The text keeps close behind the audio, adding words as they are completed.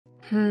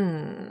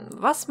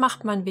Was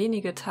macht man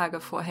wenige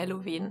Tage vor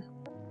Halloween?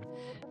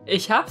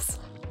 Ich hab's.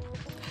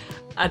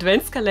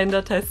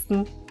 Adventskalender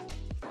testen.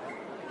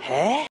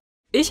 Hä?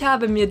 Ich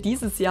habe mir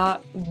dieses Jahr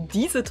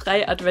diese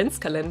 3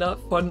 Adventskalender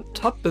von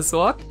TOPP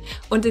besorgt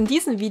und in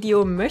diesem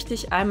Video möchte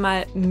ich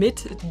einmal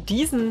mit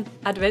diesem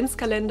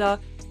Adventskalender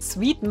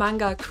Sweet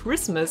Manga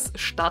Christmas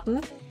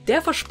starten.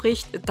 Der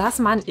verspricht, dass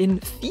man in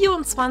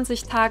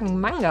 24 Tagen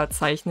Manga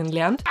zeichnen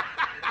lernt.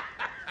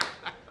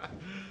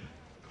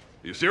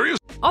 You serious?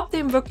 Ob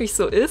dem wirklich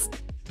so ist,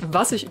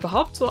 was sich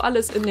überhaupt so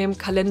alles in dem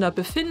Kalender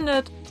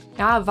befindet,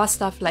 ja, was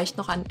da vielleicht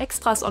noch an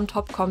Extras on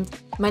top kommt,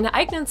 meine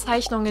eigenen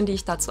Zeichnungen, die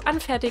ich dazu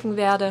anfertigen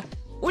werde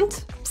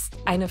und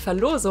eine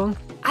Verlosung,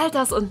 all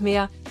das und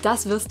mehr,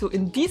 das wirst du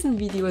in diesem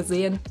Video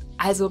sehen.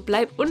 Also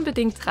bleib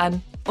unbedingt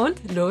dran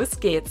und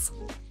los geht's!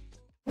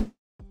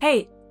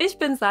 Hey, ich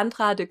bin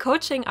Sandra, the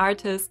Coaching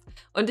Artist,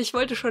 und ich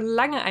wollte schon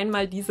lange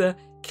einmal diese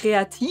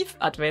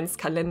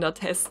Kreativ-Adventskalender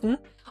testen.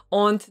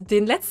 Und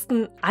den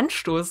letzten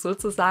Anstoß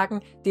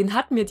sozusagen, den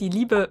hat mir die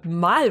liebe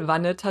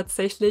Malwanne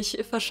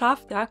tatsächlich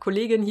verschafft. Ja,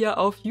 Kollegin hier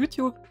auf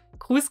YouTube,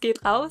 Gruß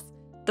geht raus.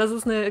 Das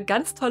ist eine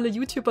ganz tolle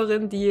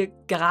YouTuberin, die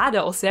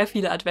gerade auch sehr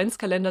viele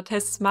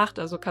Adventskalender-Tests macht.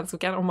 Also kannst du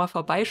gerne auch mal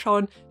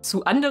vorbeischauen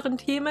zu anderen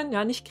Themen,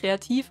 ja, nicht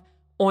kreativ.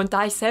 Und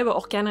da ich selber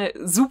auch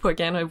super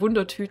gerne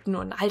Wundertüten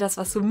und all das,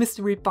 was so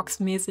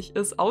Mystery-Box-mäßig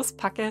ist,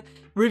 auspacke,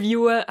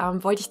 reviewe,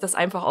 wollte ich das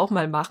einfach auch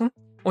mal machen.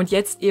 Und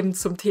jetzt eben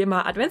zum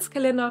Thema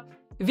Adventskalender.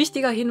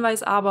 Wichtiger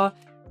Hinweis aber,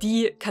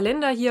 die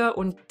Kalender hier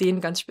und den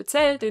ganz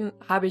speziell, den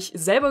habe ich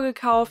selber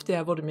gekauft,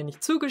 der wurde mir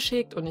nicht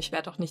zugeschickt und ich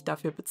werde auch nicht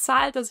dafür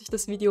bezahlt, dass ich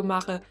das Video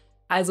mache.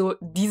 Also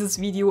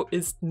dieses Video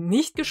ist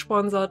nicht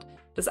gesponsert.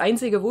 Das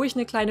Einzige, wo ich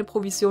eine kleine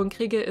Provision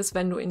kriege, ist,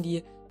 wenn du in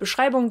die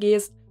Beschreibung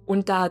gehst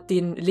und da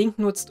den Link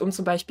nutzt, um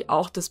zum Beispiel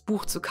auch das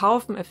Buch zu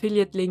kaufen,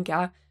 Affiliate-Link,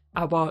 ja,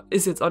 aber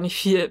ist jetzt auch nicht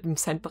viel im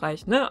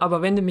Centbereich, ne?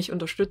 Aber wenn du mich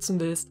unterstützen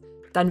willst,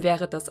 dann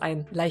wäre das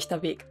ein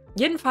leichter Weg.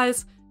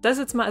 Jedenfalls, das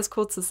jetzt mal als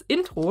kurzes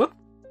Intro.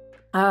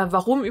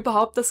 Warum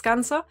überhaupt das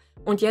Ganze?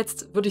 Und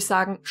jetzt würde ich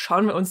sagen,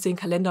 schauen wir uns den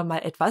Kalender mal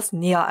etwas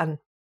näher an.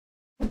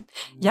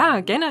 Ja,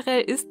 generell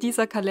ist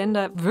dieser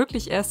Kalender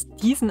wirklich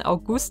erst diesen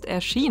August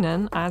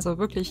erschienen, also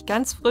wirklich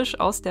ganz frisch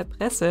aus der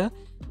Presse.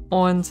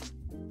 Und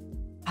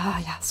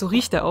ja, so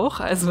riecht er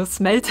auch. Also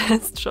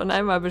Smell-Test schon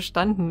einmal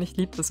bestanden. Ich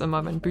liebe das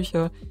immer, wenn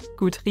Bücher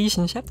gut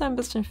riechen. Ich habe da ein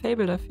bisschen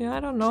Faible dafür,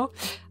 I don't know.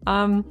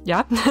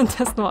 Ja,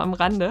 das nur am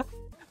Rande.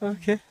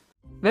 Okay.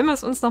 Wenn wir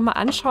es uns nochmal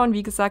anschauen,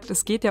 wie gesagt,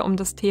 es geht ja um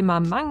das Thema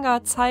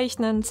Manga,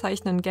 Zeichnen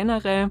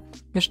generell.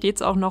 Hier steht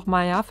es auch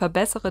nochmal, ja,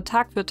 verbessere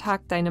Tag für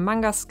Tag deine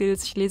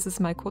Manga-Skills. Ich lese es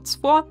mal kurz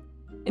vor.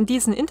 In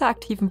diesem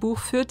interaktiven Buch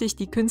führt dich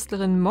die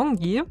Künstlerin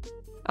Mongi.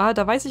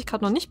 Da weiß ich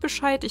gerade noch nicht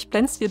Bescheid. Ich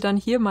blende es dir dann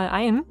hier mal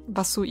ein,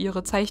 was so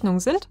ihre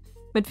Zeichnungen sind.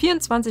 Mit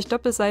 24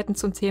 Doppelseiten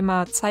zum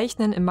Thema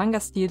Zeichnen im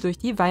Manga-Stil durch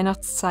die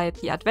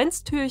Weihnachtszeit. Die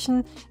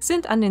Adventstürchen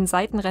sind an den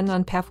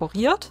Seitenrändern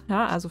perforiert,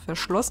 ja, also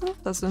verschlossen.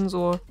 Das sind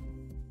so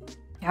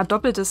ja,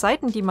 doppelte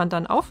Seiten, die man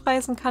dann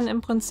aufreißen kann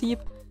im Prinzip.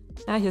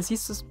 Ja, hier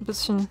siehst du es ein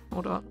bisschen,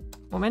 oder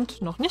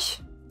Moment, noch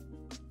nicht.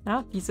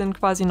 Ja, die sind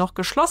quasi noch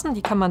geschlossen,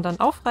 die kann man dann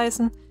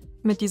aufreißen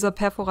mit dieser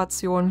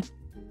Perforation.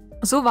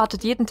 So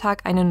wartet jeden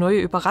Tag eine neue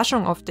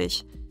Überraschung auf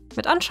dich.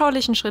 Mit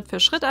anschaulichen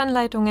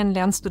Schritt-für-Schritt-Anleitungen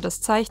lernst du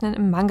das Zeichnen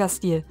im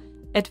Manga-Stil.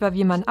 Etwa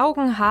wie man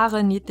Augen,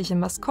 Haare, niedliche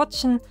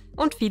Maskottchen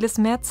und vieles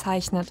mehr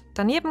zeichnet.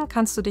 Daneben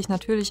kannst du dich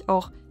natürlich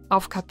auch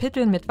auf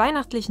Kapitel mit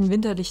weihnachtlichen,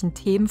 winterlichen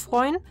Themen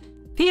freuen.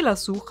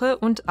 Fehlersuche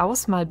und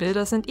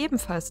Ausmalbilder sind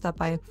ebenfalls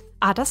dabei.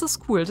 Das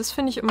ist cool. Das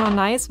finde ich immer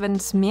nice, wenn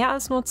es mehr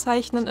als nur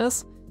Zeichnen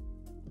ist.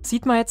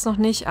 Sieht man jetzt noch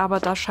nicht, aber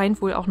da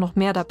scheint wohl auch noch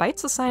mehr dabei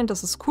zu sein.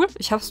 Das ist cool.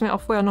 Ich habe es mir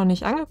auch vorher noch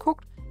nicht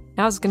angeguckt.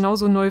 Ja, ist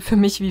genauso neu für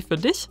mich wie für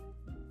dich.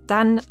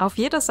 Dann auf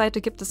jeder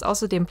Seite gibt es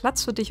außerdem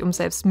Platz für dich, um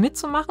selbst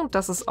mitzumachen.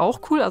 Das ist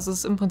auch cool. Also es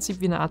ist im Prinzip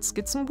wie eine Art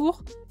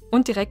Skizzenbuch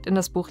und direkt in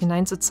das Buch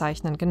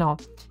hineinzuzeichnen. Genau.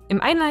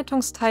 Im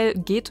Einleitungsteil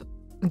geht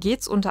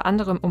es unter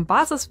anderem um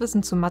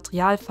Basiswissen zu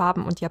Material,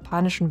 Farben und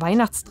japanischen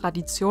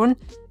Weihnachtstraditionen.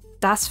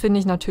 Das finde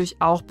ich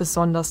natürlich auch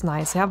besonders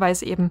nice, ja, weil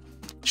es eben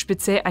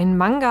speziell ein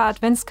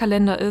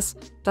Manga-Adventskalender ist,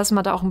 dass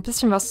man da auch ein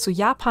bisschen was zu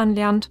Japan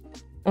lernt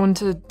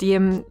und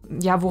dem,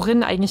 ja,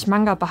 worin eigentlich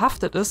Manga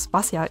behaftet ist,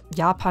 was ja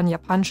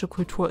japanische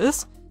Kultur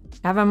ist.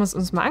 Ja, wenn wir es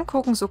uns mal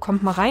angucken, so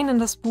kommt man rein in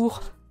das Buch.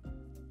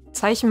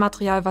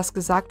 Zeichen-Material, was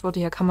gesagt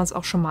wurde, hier kann man es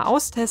auch schon mal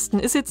austesten,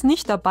 ist jetzt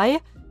nicht dabei.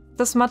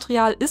 Das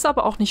Material ist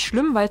aber auch nicht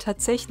schlimm, weil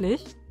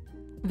tatsächlich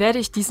werde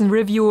ich diesen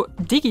Review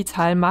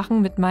digital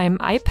machen mit meinem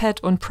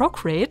iPad und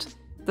Procreate.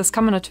 Das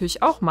kann man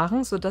natürlich auch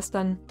machen, sodass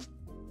dann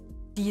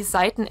die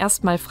Seiten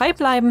erstmal frei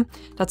bleiben.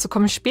 Dazu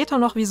komme ich später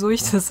noch, wieso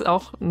ich das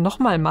auch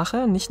nochmal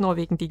mache. Nicht nur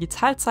wegen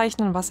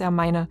Digitalzeichnen, was ja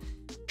meine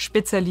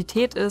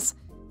Spezialität ist.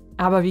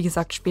 Aber wie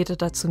gesagt, später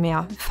dazu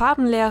mehr.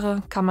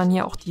 Farbenlehre kann man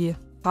hier auch die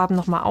Farben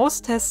nochmal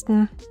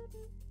austesten.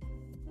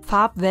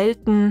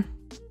 Farbwelten,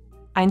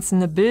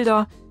 einzelne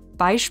Bilder.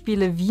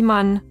 Beispiele, wie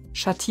man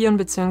schattieren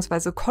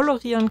bzw.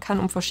 kolorieren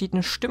kann, um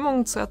verschiedene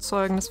Stimmungen zu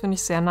erzeugen. Das finde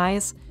ich sehr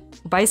nice.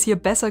 Wobei es hier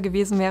besser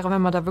gewesen wäre,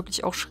 wenn man da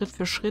wirklich auch Schritt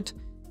für Schritt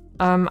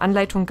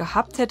Anleitung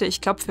gehabt hätte.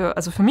 Ich glaube,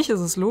 für mich ist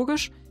es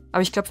logisch,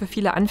 Aber ich glaube, für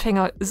viele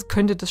Anfänger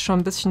könnte das schon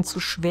ein bisschen zu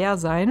schwer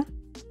sein.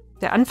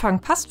 Der Anfang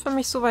passt für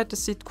mich soweit,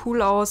 das sieht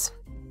cool aus.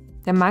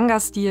 Der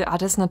Manga-Stil,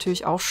 das ist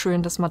natürlich auch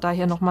schön, dass man da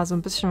hier nochmal so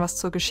ein bisschen was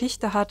zur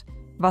Geschichte hat,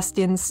 was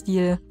den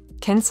Stil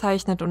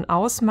kennzeichnet und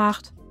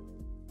ausmacht.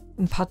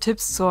 Ein paar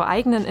Tipps zur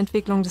eigenen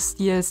Entwicklung des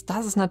Stils,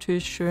 das ist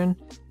natürlich schön.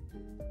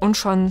 Und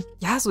schon,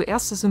 ja, so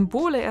erste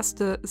Symbole,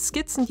 erste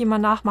Skizzen, die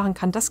man nachmachen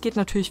kann, das geht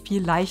natürlich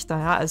viel leichter,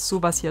 ja, als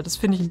sowas hier. Das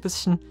finde ich ein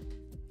bisschen,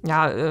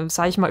 ja,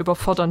 sage ich mal,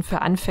 überfordernd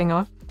für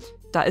Anfänger.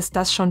 Da ist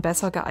das schon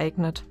besser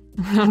geeignet.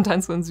 Und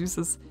dann so ein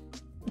süßes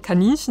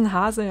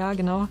Kaninchenhase, ja,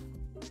 genau.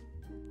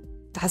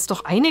 Da ist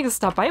doch einiges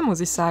dabei,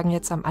 muss ich sagen.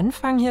 Jetzt am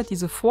Anfang hier,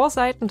 diese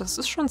Vorseiten, das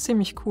ist schon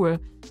ziemlich cool.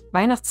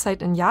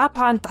 Weihnachtszeit in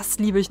Japan, das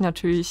liebe ich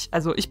natürlich.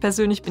 Also ich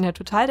persönlich bin ja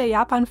total der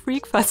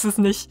Japan-Freak, falls du es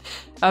nicht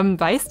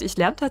weißt. Ich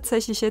lerne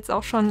tatsächlich jetzt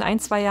auch schon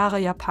 1-2 Jahre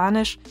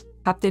Japanisch.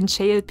 Habe den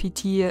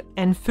JLPT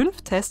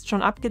N5-Test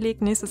schon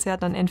abgelegt, nächstes Jahr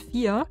dann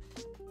N4.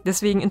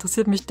 Deswegen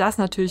interessiert mich das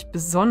natürlich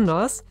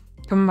besonders.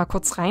 Können wir mal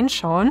kurz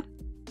reinschauen.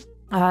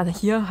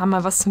 Hier haben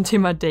wir was zum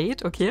Thema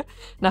Date, okay.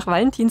 Nach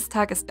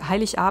Valentinstag ist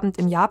Heiligabend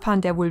in Japan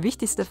der wohl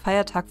wichtigste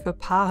Feiertag für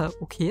Paare,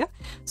 okay.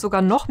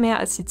 Sogar noch mehr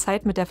als die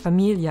Zeit mit der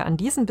Familie. An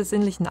diesem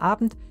besinnlichen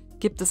Abend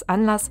gibt es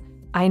Anlass,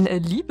 ein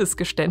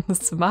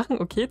Liebesgeständnis zu machen,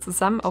 okay,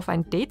 zusammen auf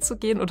ein Date zu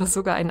gehen oder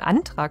sogar einen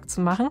Antrag zu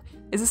machen.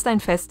 Es ist ein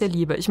Fest der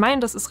Liebe. Ich meine,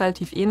 das ist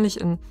relativ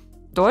ähnlich in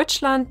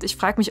Deutschland. Ich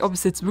frage mich, ob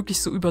es jetzt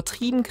wirklich so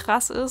übertrieben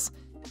krass ist.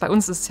 Bei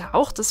uns ist ja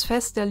auch das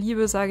Fest der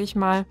Liebe, sage ich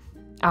mal.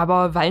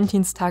 Aber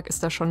Valentinstag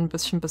ist da schon ein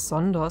bisschen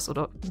besonders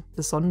oder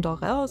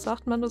besonderer,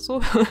 sagt man das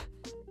so.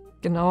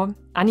 Genau.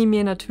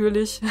 Anime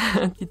natürlich,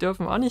 die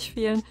dürfen auch nicht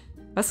fehlen.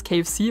 Was?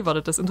 KFC?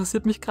 Warte, das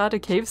interessiert mich gerade.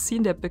 KFC,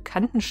 in der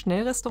bekannten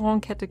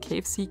Schnellrestaurantkette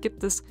KFC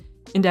gibt es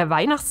in der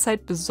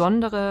Weihnachtszeit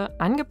besondere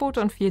Angebote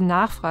und viel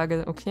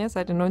Nachfrage. Okay,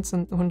 seit den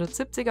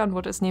 1970ern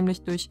wurde es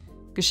nämlich durch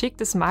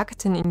geschicktes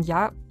Marketing in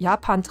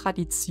Japan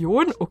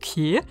Tradition,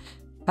 okay.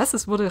 Was?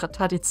 Es wurde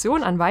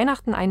Tradition, an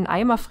Weihnachten einen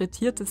Eimer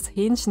frittiertes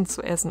Hähnchen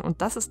zu essen.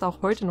 Und das ist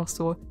auch heute noch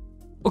so.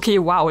 Okay,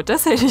 wow,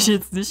 das hätte ich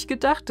jetzt nicht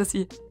gedacht, dass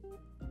sie...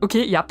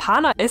 Okay,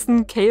 Japaner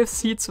essen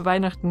KFC zu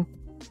Weihnachten.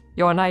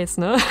 Ja, nice,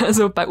 ne?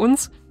 Also bei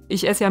uns,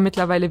 ich esse ja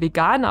mittlerweile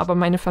vegan, aber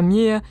meine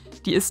Familie,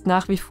 die isst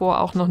nach wie vor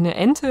auch noch eine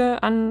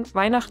Ente an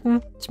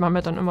Weihnachten. Ich mache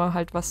mir dann immer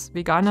halt was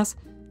Veganes.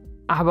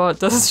 Aber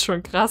das ist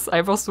schon krass,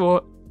 einfach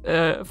so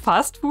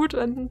Fastfood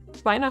an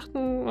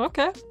Weihnachten,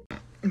 okay.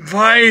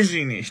 Weiß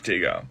ich nicht,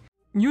 Digga.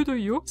 You do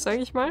you, sag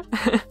ich mal.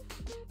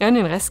 Ja, und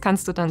den Rest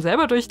kannst du dann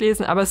selber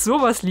durchlesen, aber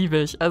sowas liebe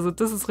ich. Also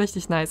das ist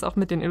richtig nice, auch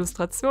mit den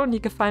Illustrationen, die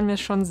gefallen mir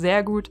schon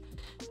sehr gut.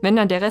 Wenn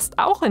dann der Rest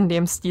auch in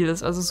dem Stil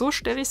ist, also so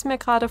stelle ich es mir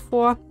gerade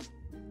vor.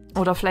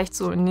 Oder vielleicht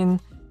so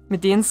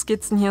mit den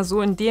Skizzen hier,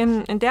 so in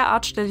der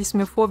Art stelle ich es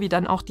mir vor, wie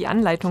dann auch die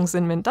Anleitungen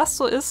sind. Wenn das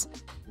so ist,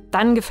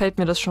 dann gefällt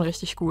mir das schon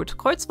richtig gut.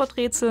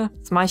 Kreuzworträtsel,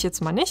 das mache ich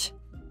jetzt mal nicht.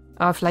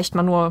 Aber vielleicht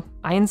mal nur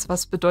eins,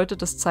 was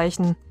bedeutet das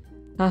Zeichen?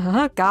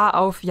 Ga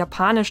auf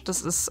Japanisch,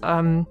 das ist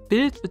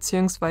Bild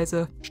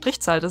bzw.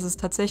 Strichzahl. Das ist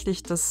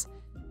tatsächlich das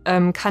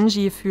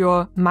Kanji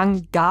für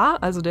Manga,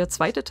 also der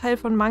zweite Teil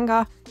von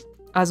Manga.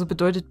 Also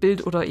bedeutet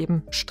Bild oder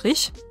eben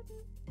Strich.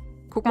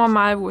 Gucken wir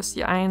mal, wo ist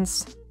die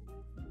 1?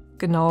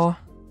 Genau,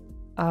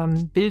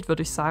 Bild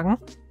würde ich sagen.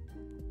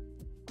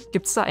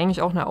 Gibt es da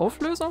eigentlich auch eine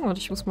Auflösung? Und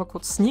ich muss mal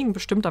kurz sneaken,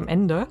 bestimmt am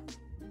Ende.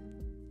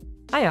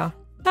 Ah ja.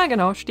 Na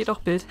genau, steht auch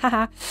Bild.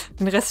 Haha.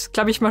 Den Rest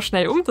klappe ich mal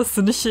schnell um, dass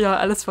du nicht hier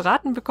alles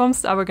verraten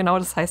bekommst, aber genau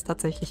das heißt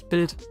tatsächlich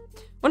Bild.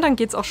 Und dann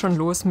geht's auch schon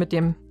los mit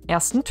dem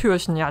ersten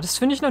Türchen. Ja, das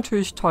finde ich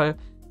natürlich toll.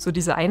 So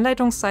diese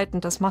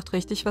Einleitungsseiten, das macht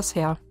richtig was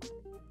her.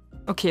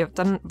 Okay,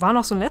 dann war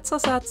noch so ein letzter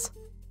Satz.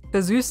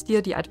 Versüß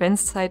dir die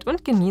Adventszeit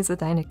und genieße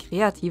deine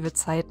kreative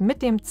Zeit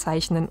mit dem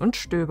Zeichnen und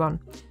Stöbern.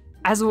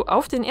 Also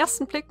auf den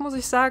ersten Blick muss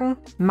ich sagen,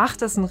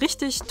 macht das einen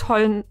richtig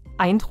tollen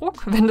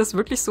Eindruck, wenn das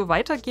wirklich so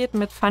weitergeht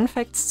mit Fun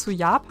Facts zu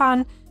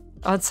Japan,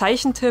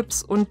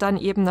 Zeichentipps und dann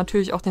eben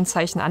natürlich auch den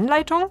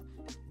Zeichenanleitungen.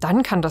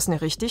 Dann kann das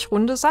eine richtig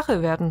runde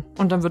Sache werden.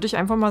 Und dann würde ich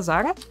einfach mal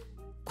sagen,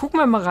 gucken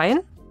wir mal rein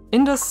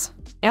in das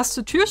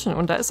erste Türchen.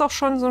 Und da ist auch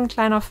schon so ein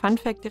kleiner Fun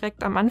Fact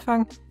direkt am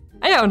Anfang.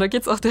 Ah ja, und da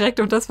geht es auch direkt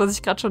um das, was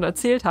ich gerade schon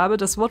erzählt habe.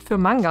 Das Wort für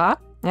Manga,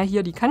 ja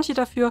hier die Kanji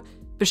dafür,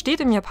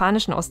 besteht im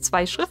Japanischen aus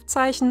 2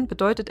 Schriftzeichen,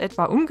 bedeutet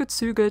etwa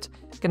ungezügelt.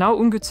 Genau,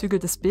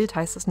 ungezügeltes Bild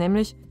heißt es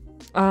nämlich.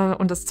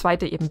 Und das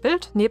zweite eben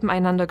Bild.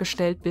 Nebeneinander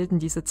gestellt bilden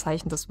diese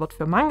Zeichen das Wort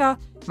für Manga,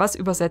 was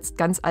übersetzt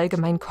ganz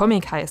allgemein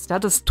Comic heißt. Ja,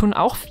 das tun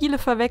auch viele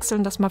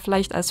verwechseln, dass man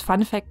vielleicht als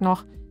Fun Fact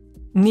noch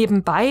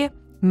nebenbei,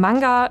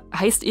 Manga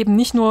heißt eben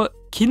nicht nur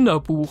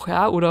Kinderbuch,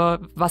 ja, oder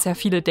was ja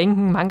viele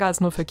denken, Manga ist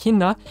nur für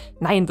Kinder.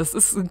 Nein, das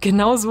ist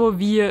genauso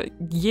wie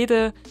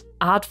jede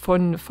Art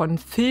von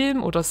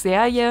Film oder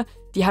Serie.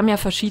 Die haben ja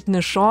verschiedene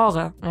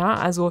Genres, ja,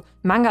 also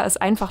Manga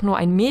ist einfach nur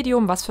ein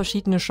Medium, was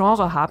verschiedene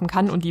Genres haben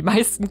kann und die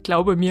meisten,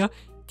 glaube mir,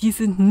 die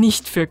sind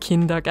nicht für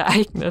Kinder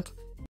geeignet.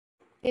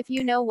 If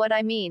you know what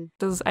I mean.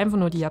 Das ist einfach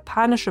nur die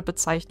japanische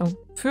Bezeichnung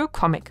für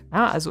Comic,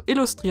 ja, also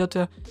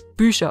illustrierte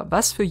Bücher,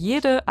 was für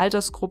jede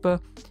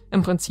Altersgruppe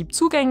im Prinzip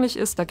zugänglich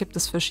ist. Da gibt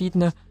es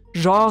verschiedene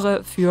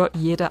Genres für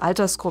jede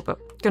Altersgruppe.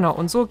 Genau,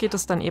 und so geht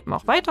es dann eben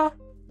auch weiter.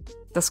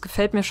 Das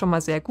gefällt mir schon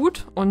mal sehr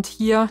gut. Und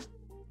hier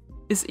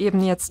ist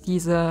eben jetzt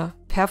diese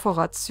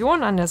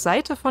Perforation an der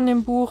Seite von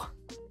dem Buch,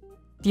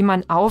 die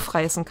man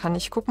aufreißen kann.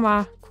 Ich gucke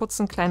mal kurz,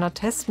 ein kleiner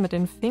Test mit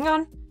den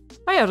Fingern.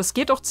 Naja, das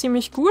geht auch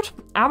ziemlich gut,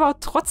 aber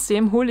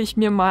trotzdem hole ich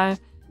mir mal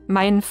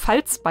mein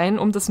Falzbein,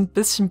 um das ein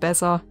bisschen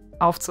besser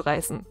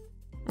aufzureißen.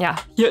 Ja,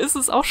 hier ist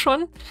es auch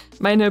schon.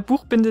 Meine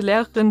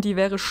Buchbindelehrerin, die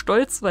wäre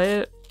stolz,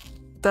 weil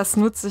das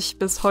nutze ich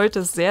bis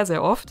heute sehr,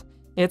 sehr oft.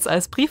 Jetzt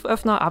als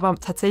Brieföffner, aber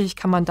tatsächlich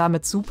kann man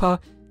damit super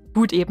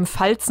gut eben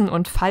falzen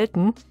und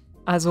falten.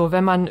 Also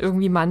wenn man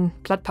irgendwie mal ein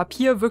Blatt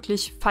Papier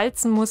wirklich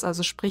falzen muss,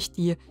 also sprich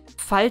die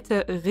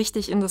Falte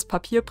richtig in das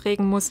Papier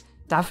prägen muss,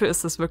 dafür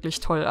ist es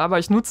wirklich toll. Aber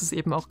ich nutze es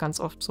eben auch ganz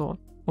oft so,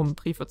 um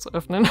Briefe zu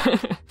öffnen.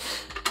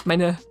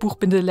 Meine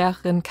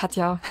Buchbindelehrerin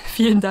Katja,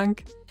 vielen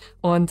Dank.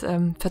 Und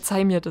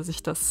verzeih mir, dass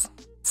ich das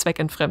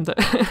zweckentfremde.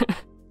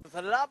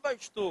 Was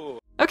laberst du?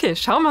 Okay,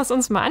 schauen wir es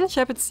uns mal an. Ich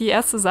habe jetzt die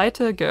erste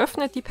Seite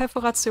geöffnet, die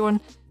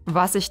Perforation,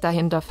 was sich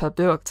dahinter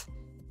verbirgt.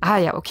 Ah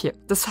ja, okay.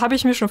 Das habe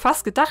ich mir schon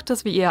fast gedacht,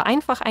 dass wir eher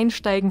einfach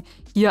einsteigen.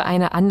 Hier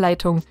eine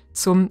Anleitung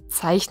zum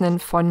Zeichnen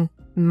von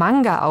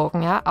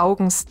Manga-Augen, ja,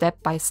 Augen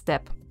Step by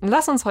Step. Und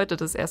lass uns heute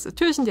das erste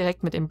Türchen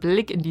direkt mit dem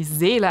Blick in die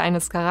Seele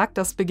eines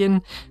Charakters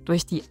beginnen,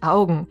 durch die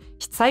Augen.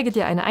 Ich zeige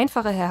dir eine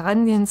einfache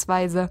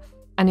Herangehensweise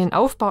an den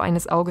Aufbau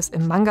eines Auges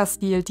im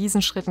Manga-Stil.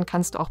 Diesen Schritten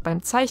kannst du auch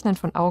beim Zeichnen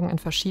von Augen in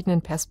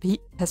verschiedenen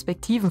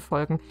Perspektiven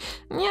folgen.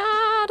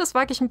 Ja, das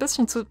wage ich ein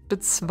bisschen zu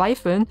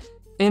bezweifeln.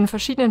 In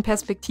verschiedenen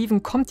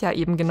Perspektiven kommt ja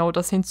eben genau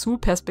das hinzu,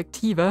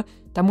 Perspektive.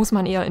 Da muss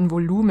man eher in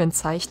Volumen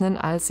zeichnen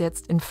als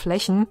jetzt in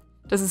Flächen.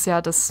 Das ist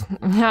ja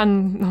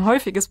ein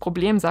häufiges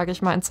Problem, sage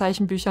ich mal, in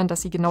Zeichenbüchern,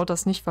 dass sie genau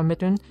das nicht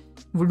vermitteln.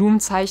 Volumen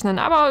zeichnen,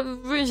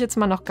 aber würde ich jetzt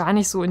mal noch gar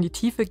nicht so in die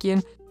Tiefe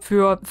gehen.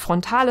 Für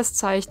frontales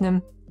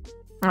Zeichnen,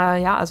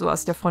 ja, also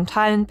aus der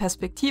frontalen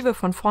Perspektive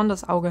von vorn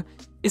das Auge,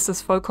 ist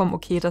es vollkommen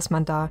okay, dass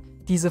man da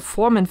diese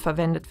Formen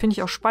verwendet. Finde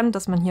ich auch spannend,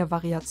 dass man hier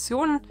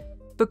Variationen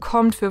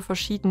bekommt für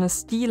verschiedene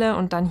Stile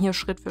und dann hier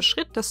Schritt für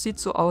Schritt. Das sieht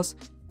so aus,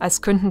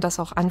 als könnten das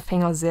auch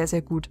Anfänger sehr,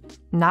 sehr gut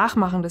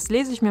nachmachen. Das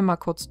lese ich mir mal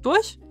kurz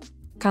durch.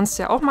 Kannst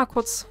du ja auch mal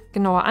kurz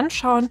genauer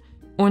anschauen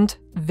und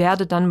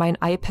werde dann mein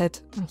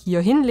iPad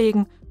hier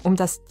hinlegen, um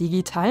das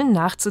digital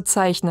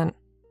nachzuzeichnen.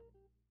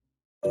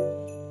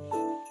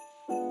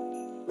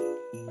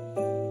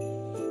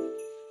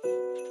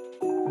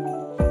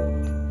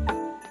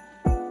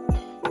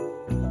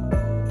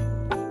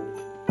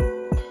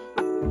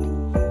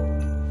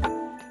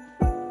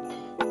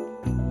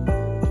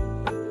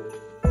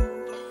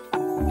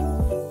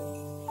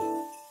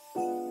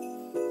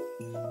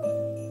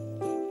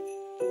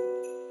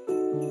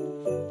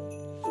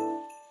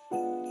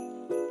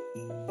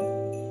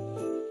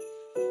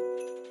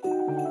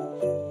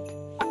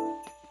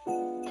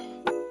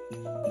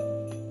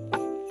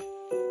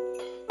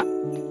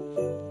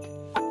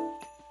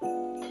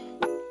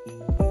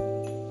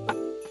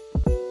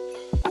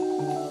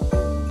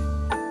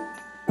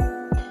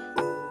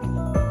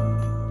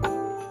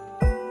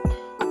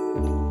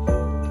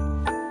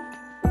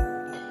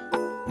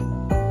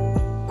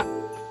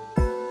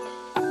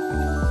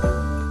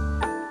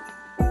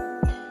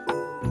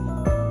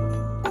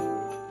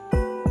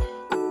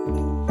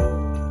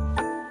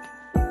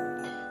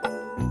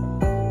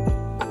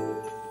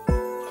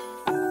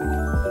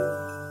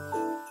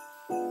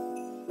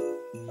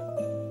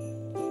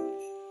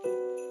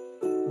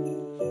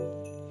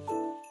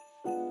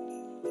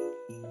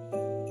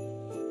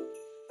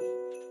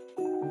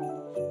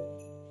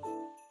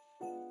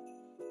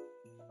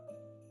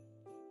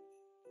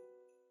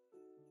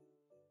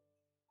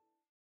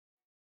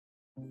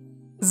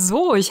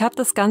 So, ich habe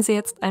das Ganze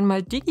jetzt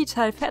einmal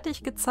digital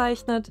fertig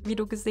gezeichnet, wie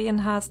du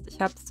gesehen hast.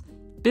 Ich habe es,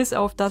 bis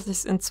auf dass ich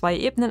es in 2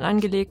 Ebenen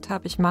angelegt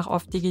habe. Ich mache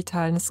auf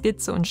digital eine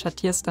Skizze und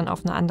schattiere es dann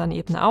auf einer anderen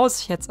Ebene aus.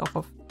 Ich hätte es auch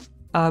auf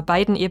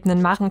beiden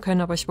Ebenen machen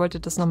können, aber ich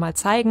wollte das nochmal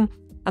zeigen.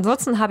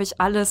 Ansonsten habe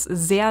ich alles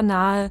sehr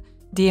nahe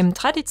dem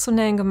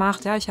Traditionellen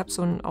gemacht. Ja, ich habe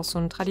auch so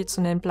einen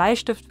traditionellen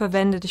Bleistift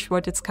verwendet. Ich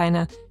wollte jetzt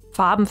keine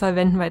Farben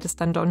verwenden, weil das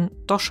dann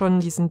doch schon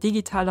diesen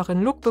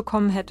digitaleren Look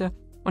bekommen hätte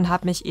und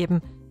habe mich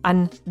eben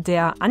an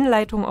der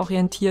Anleitung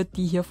orientiert,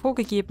 die hier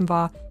vorgegeben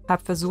war,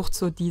 habe versucht,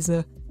 so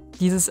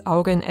dieses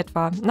Auge in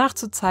etwa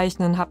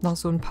nachzuzeichnen, habe noch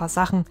so ein paar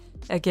Sachen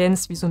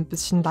ergänzt, wie so ein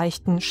bisschen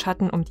leichten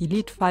Schatten um die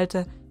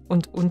Lidfalte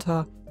und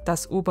unter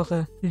das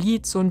obere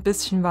Lid so ein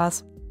bisschen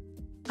was.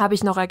 Habe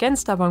ich noch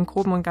ergänzt, aber im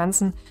Groben und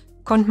Ganzen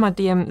konnte man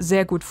dem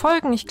sehr gut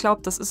folgen. Ich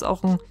glaube, das ist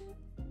auch ein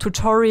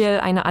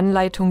Tutorial, eine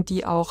Anleitung,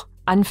 die auch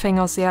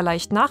Anfänger sehr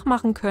leicht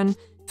nachmachen können.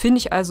 Finde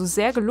ich also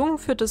sehr gelungen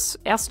für das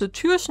erste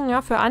Türchen,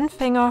 ja, für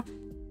Anfänger.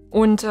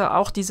 Und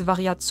auch diese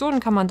Variationen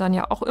kann man dann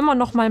ja auch immer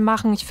noch mal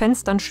machen. Ich fände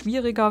es dann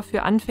schwieriger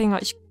für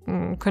Anfänger. Ich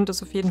könnte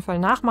es auf jeden Fall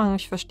nachmachen.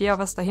 Ich verstehe ja,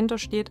 was dahinter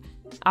steht.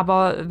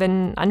 Aber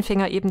wenn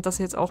Anfänger eben das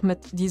jetzt auch mit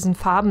diesen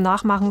Farben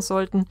nachmachen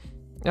sollten,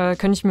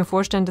 könnte ich mir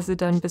vorstellen, dass sie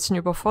dann ein bisschen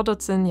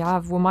überfordert sind.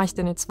 Ja, wo mache ich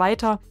denn jetzt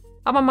weiter?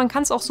 Aber man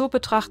kann es auch so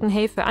betrachten,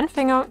 hey, für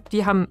Anfänger,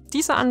 die haben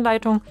diese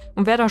Anleitung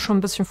und wer da schon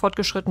ein bisschen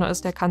fortgeschrittener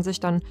ist, der kann sich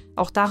dann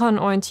auch daran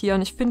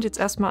orientieren. Ich finde jetzt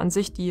erstmal an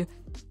sich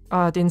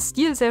den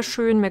Stil sehr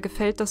schön, mir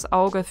gefällt das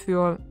Auge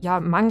für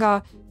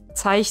Manga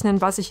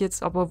zeichnen, was ich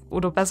jetzt aber,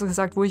 oder besser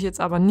gesagt, wo ich jetzt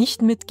aber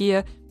nicht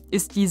mitgehe,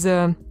 ist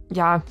diese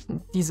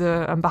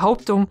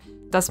Behauptung,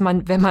 dass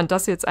man, wenn man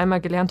das jetzt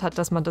einmal gelernt hat,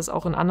 dass man das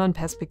auch in anderen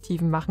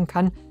Perspektiven machen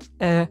kann.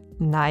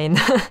 Nein,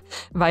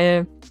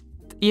 weil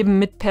eben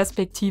mit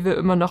Perspektive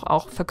immer noch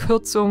auch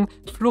Verkürzung,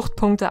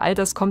 Fluchtpunkte, all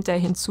das kommt ja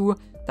hinzu.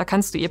 Da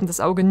kannst du eben das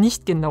Auge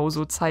nicht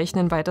genauso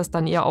zeichnen, weil das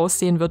dann eher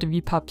aussehen würde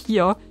wie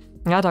Papier.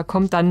 Ja, da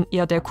kommt dann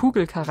eher der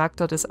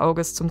Kugelcharakter des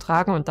Auges zum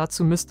Tragen und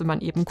dazu müsste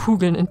man eben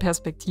Kugeln in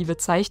Perspektive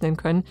zeichnen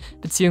können,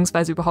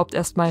 beziehungsweise überhaupt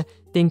erstmal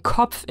den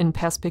Kopf in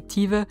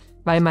Perspektive,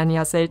 weil man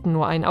ja selten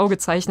nur ein Auge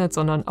zeichnet,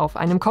 sondern auf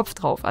einem Kopf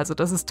drauf. Also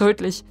das ist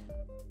deutlich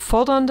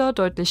fordernder,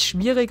 deutlich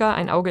schwieriger,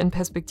 ein Auge in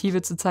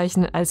Perspektive zu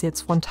zeichnen, als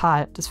jetzt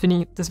frontal.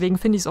 Deswegen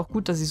finde ich es auch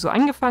gut, dass sie so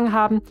angefangen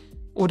haben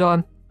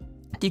oder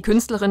die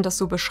Künstlerin das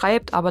so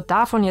beschreibt, aber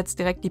davon jetzt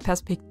direkt die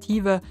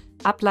Perspektive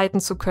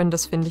ableiten zu können,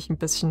 das finde ich ein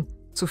bisschen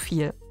zu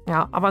viel.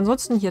 Ja, aber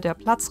ansonsten hier der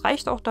Platz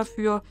reicht auch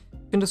dafür.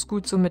 Ich finde es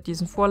gut so mit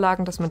diesen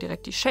Vorlagen, dass man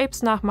direkt die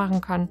Shapes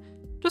nachmachen kann.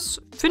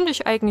 Das finde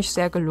ich eigentlich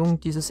sehr gelungen,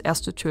 dieses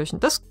erste Türchen.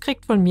 Das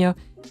kriegt von mir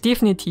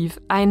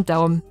definitiv einen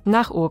Daumen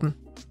nach oben.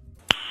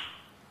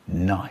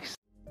 Nice.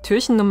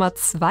 Türchen Nummer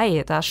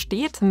 2, da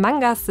steht,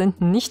 Mangas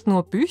sind nicht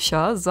nur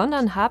Bücher,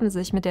 sondern haben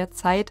sich mit der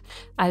Zeit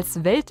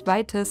als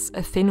weltweites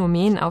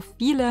Phänomen auf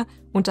viele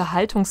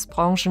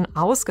Unterhaltungsbranchen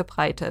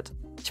ausgebreitet.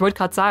 Ich wollte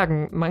gerade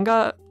sagen,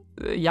 Manga,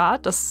 ja,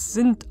 das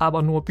sind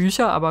aber nur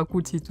Bücher, aber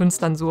gut, sie tun es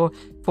dann so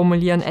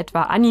formulieren,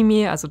 etwa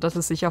Anime, also dass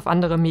es sich auf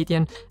andere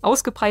Medien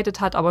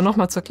ausgebreitet hat. Aber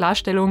nochmal zur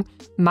Klarstellung,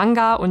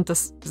 Manga, und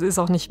das ist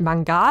auch nicht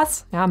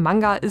Mangas, ja,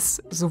 Manga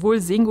ist sowohl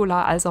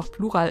Singular als auch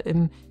Plural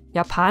im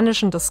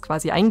Japanischen, das ist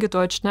quasi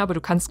eingedeutscht, ne, aber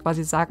du kannst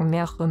quasi sagen,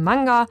 mehrere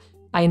Manga,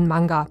 ein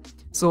Manga.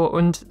 So,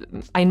 und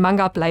ein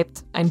Manga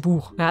bleibt ein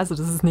Buch, ja, also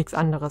das ist nichts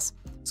anderes.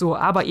 So,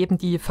 aber eben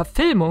die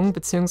Verfilmung,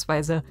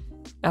 beziehungsweise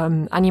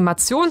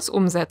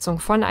Animationsumsetzung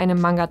von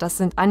einem Manga, das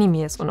sind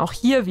Animes. Und auch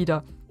hier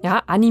wieder,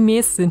 ja,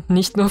 Animes sind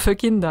nicht nur für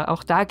Kinder.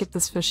 Auch da gibt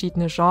es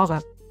verschiedene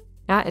Genres.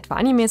 Ja, etwa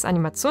Animes,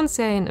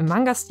 Animationsserien im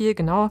Manga-Stil,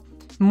 genau.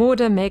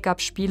 Mode,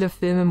 Make-up, Spiele,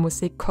 Filme,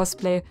 Musik,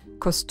 Cosplay,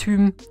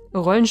 Kostüm,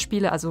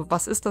 Rollenspiele. Also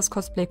was ist das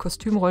Cosplay,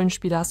 Kostüm,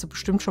 Rollenspiele? Hast du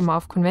bestimmt schon mal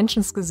auf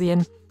Conventions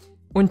gesehen.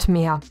 Und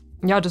mehr.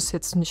 Ja, das ist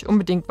jetzt nicht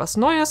unbedingt was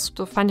Neues.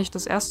 Da fand ich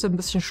das erste ein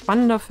bisschen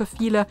spannender für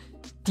viele,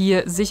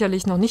 die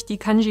sicherlich noch nicht die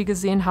Kanji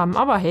gesehen haben.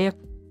 Aber hey,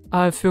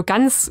 für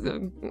ganz,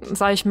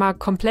 sag ich mal,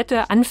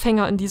 komplette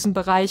Anfänger in diesem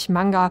Bereich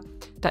Manga,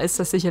 da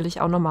ist das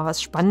sicherlich auch nochmal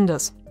was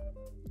Spannendes.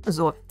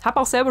 So, habe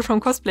auch selber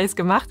schon Cosplays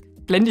gemacht,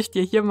 blende ich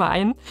dir hier mal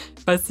ein,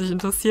 falls dich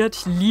interessiert.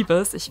 Ich liebe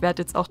es. Ich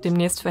werde jetzt auch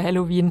demnächst für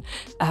Halloween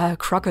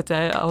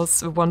Crocodile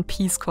aus One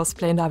Piece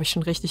cosplayen, da habe ich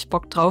schon richtig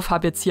Bock drauf.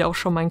 Habe jetzt hier auch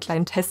schon mal einen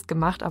kleinen Test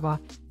gemacht, aber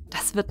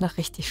das wird noch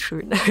richtig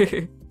schön.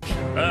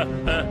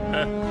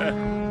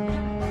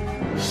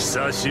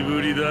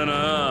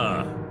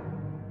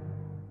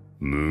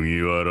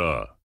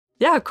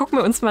 Ja, gucken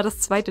wir uns mal das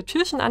zweite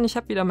Türchen an. Ich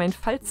habe wieder mein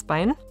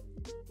Falzbein.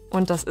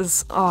 Und das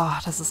ist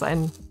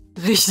ein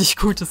richtig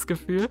gutes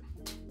Gefühl.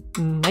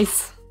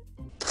 Nice.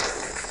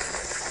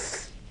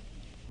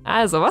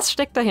 Also, was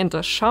steckt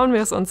dahinter? Schauen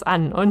wir es uns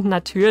an. Und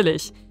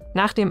natürlich,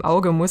 nach dem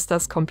Auge muss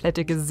das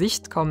komplette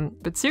Gesicht kommen.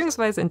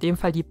 Beziehungsweise in dem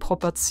Fall die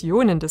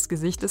Proportionen des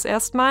Gesichtes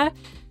erstmal.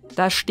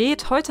 Da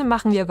steht, heute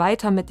machen wir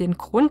weiter mit den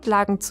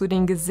Grundlagen zu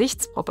den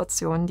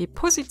Gesichtsproportionen. Die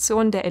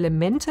Positionen der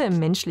Elemente im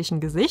menschlichen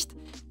Gesicht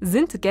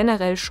sind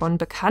generell schon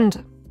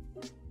bekannt.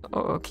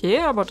 Okay,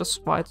 aber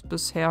das war jetzt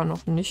bisher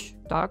noch nicht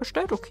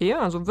dargestellt. Okay,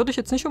 also würde ich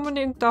jetzt nicht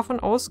unbedingt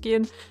davon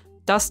ausgehen,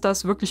 dass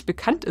das wirklich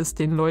bekannt ist,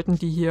 den Leuten,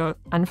 die hier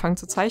anfangen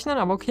zu zeichnen,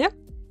 aber okay.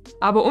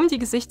 Aber um die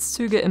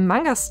Gesichtszüge im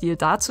Manga-Stil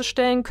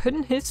darzustellen,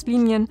 können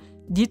Hilfslinien,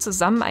 die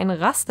zusammen ein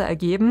Raster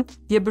ergeben,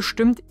 dir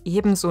bestimmt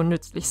ebenso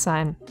nützlich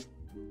sein.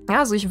 Ja,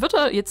 also ich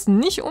würde jetzt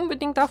nicht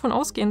unbedingt davon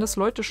ausgehen, dass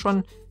Leute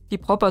schon die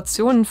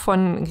Proportionen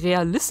von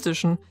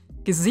realistischen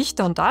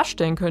Gesichtern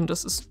darstellen können.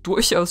 Das ist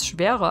durchaus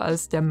schwerer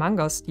als der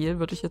Manga-Stil,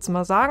 würde ich jetzt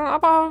mal sagen,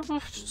 aber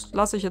das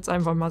lasse ich jetzt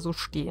einfach mal so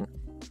stehen.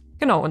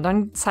 Genau, und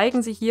dann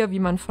zeigen sie hier, wie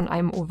man von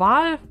einem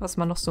Oval, was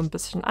man noch so ein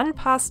bisschen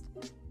anpasst,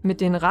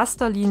 mit den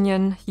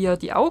Rasterlinien hier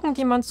die Augen,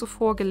 die man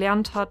zuvor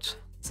gelernt hat.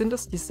 Sind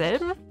es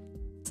dieselben?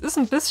 Es ist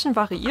ein bisschen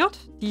variiert.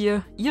 Die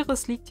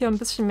Iris liegt hier ein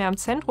bisschen mehr im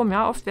Zentrum.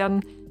 Ja, oft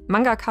werden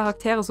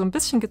Manga-Charaktere so ein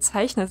bisschen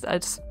gezeichnet,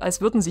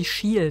 als würden sie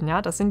schielen.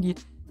 Ja, das sind die,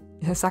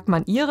 sagt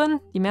man Iren,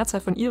 die Mehrzahl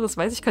von Iris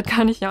weiß ich gerade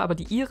gar nicht, ja, aber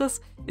die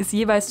Iris ist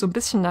jeweils so ein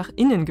bisschen nach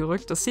innen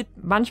gerückt. Das sieht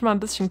manchmal ein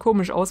bisschen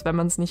komisch aus, wenn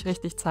man es nicht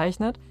richtig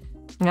zeichnet.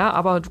 Ja,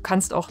 aber du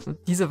kannst auch,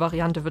 diese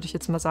Variante würde ich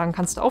jetzt mal sagen,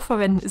 kannst du auch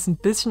verwenden, ist ein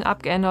bisschen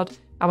abgeändert,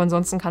 aber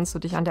ansonsten kannst du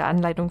dich an der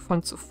Anleitung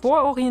von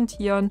zuvor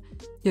orientieren.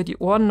 Hier die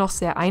Ohren noch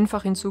sehr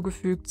einfach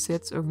hinzugefügt, ist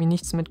jetzt irgendwie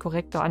nichts mit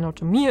korrekter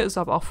Anatomie, ist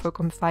aber auch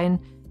vollkommen fein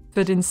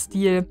für den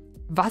Stil.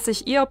 Was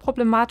ich eher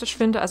problematisch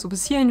finde, also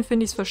bis hierhin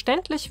finde ich es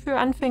verständlich für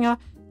Anfänger.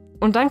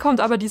 Und dann kommt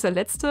aber dieser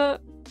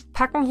letzte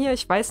packen hier.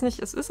 Ich weiß nicht,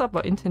 es ist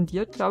aber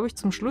intendiert, glaube ich.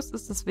 Zum Schluss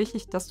ist es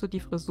wichtig, dass du die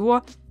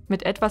Frisur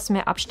mit etwas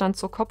mehr Abstand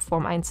zur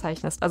Kopfform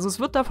einzeichnest. Also es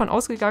wird davon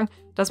ausgegangen,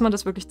 dass man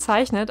das wirklich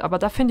zeichnet, aber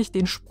da finde ich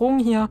den Sprung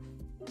hier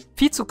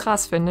viel zu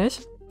krass, finde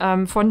ich.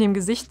 Von dem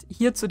Gesicht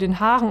hier zu den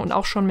Haaren und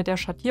auch schon mit der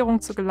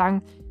Schattierung zu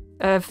gelangen,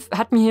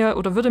 hat mir hier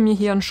oder würde mir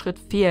hier ein Schritt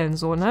fehlen.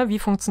 So, ne? Wie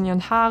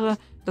funktionieren Haare,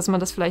 dass man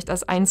das vielleicht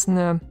als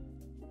einzelne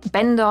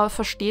Bänder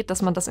versteht,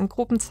 dass man das in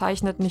Gruppen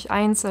zeichnet, nicht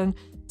einzeln.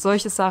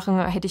 Solche Sachen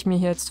hätte ich mir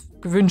hier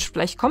jetzt gewünscht.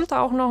 Vielleicht kommt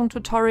da auch noch ein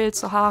Tutorial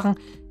zu Haaren,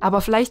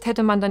 aber vielleicht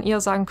hätte man dann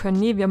eher sagen können,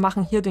 nee, wir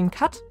machen hier den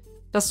Cut,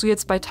 dass du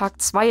jetzt bei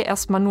Tag 2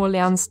 erstmal nur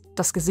lernst,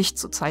 das Gesicht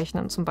zu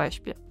zeichnen zum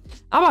Beispiel.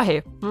 Aber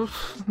hey,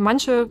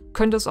 manche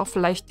können das auch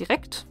vielleicht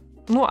direkt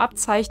nur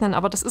abzeichnen,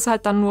 aber das ist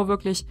halt dann nur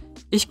wirklich,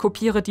 ich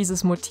kopiere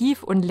dieses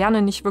Motiv und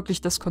lerne nicht wirklich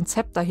das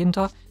Konzept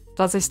dahinter,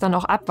 dass ich es dann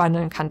auch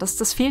abwandeln kann.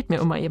 Das fehlt mir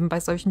immer eben bei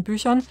solchen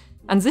Büchern.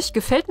 An sich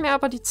gefällt mir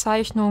aber die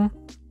Zeichnung.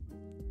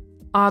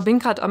 Bin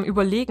gerade am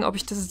Überlegen, ob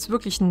ich das jetzt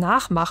wirklich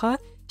nachmache.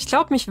 Ich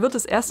glaube, mich würde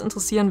es erst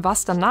interessieren,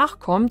 was danach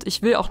kommt.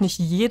 Ich will auch nicht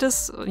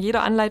jede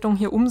Anleitung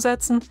hier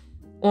umsetzen.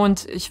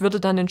 Und ich würde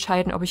dann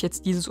entscheiden, ob ich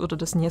jetzt dieses oder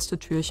das nächste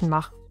Türchen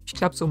mache. Ich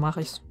glaube, so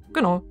mache ich es.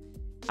 Genau.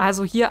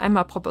 Also hier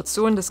einmal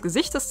Proportionen des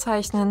Gesichtes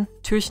zeichnen.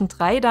 Türchen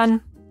 3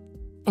 dann.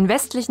 In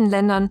westlichen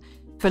Ländern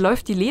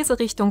verläuft die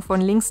Leserichtung von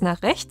links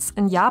nach rechts.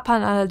 In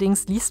Japan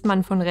allerdings liest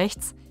man von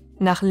rechts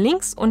nach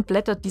links und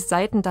blättert die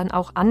Seiten dann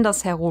auch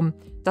anders herum.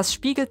 Das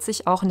spiegelt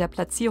sich auch in der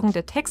Platzierung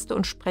der Texte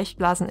und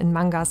Sprechblasen in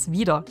Mangas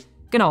wider.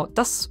 Genau,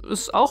 das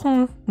ist auch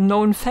ein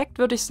Known Fact,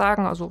 würde ich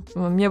sagen. Also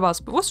mir war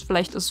es bewusst,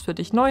 vielleicht ist es für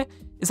dich neu,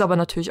 ist aber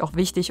natürlich auch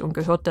wichtig und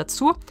gehört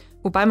dazu.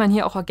 Wobei man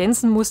hier auch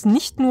ergänzen muss,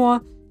 nicht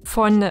nur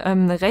von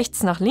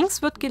rechts nach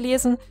links wird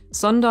gelesen,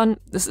 sondern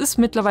es ist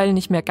mittlerweile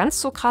nicht mehr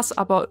ganz so krass,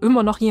 aber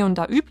immer noch hier und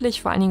da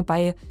üblich, vor allen Dingen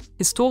bei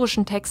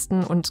historischen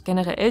Texten und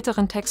generell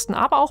älteren Texten,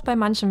 aber auch bei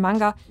manchen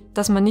Manga,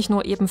 dass man nicht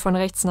nur eben von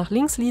rechts nach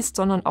links liest,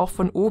 sondern auch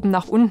von oben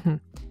nach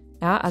unten.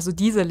 Ja, also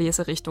diese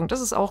Leserichtung,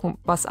 das ist auch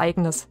was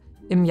Eigenes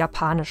im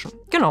Japanischen.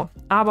 Genau,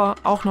 aber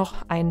auch noch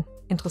ein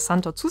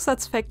interessanter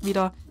Zusatzfakt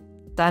wieder.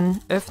 Dann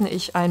öffne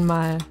ich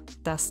einmal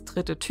das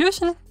dritte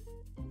Türchen.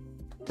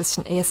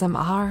 Bisschen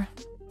ASMR.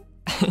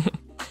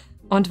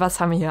 Und was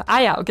haben wir hier?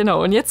 Ah ja,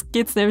 genau. Und jetzt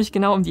geht es nämlich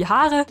genau um die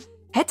Haare.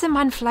 Hätte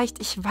man vielleicht,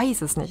 ich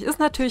weiß es nicht. Ist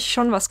natürlich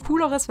schon was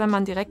Cooleres, wenn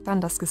man direkt dann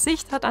das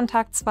Gesicht hat an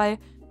Tag 2.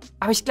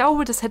 Aber ich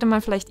glaube, das hätte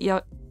man vielleicht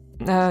eher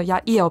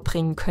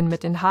bringen können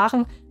mit den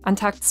Haaren an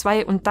Tag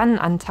 2 und dann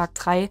an Tag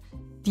 3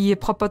 die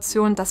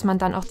Proportion, dass man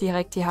dann auch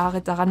direkt die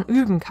Haare daran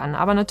üben kann.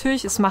 Aber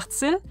natürlich, es macht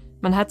Sinn.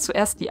 Man hat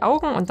zuerst die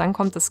Augen und dann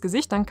kommt das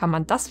Gesicht, dann kann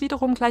man das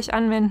wiederum gleich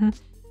anwenden.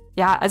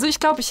 Ja, also ich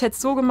glaube, ich hätte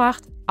es so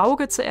gemacht,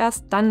 Auge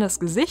zuerst, dann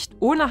das Gesicht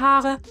ohne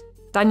Haare,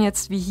 dann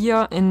jetzt wie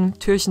hier in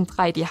Türchen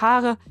 3 die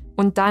Haare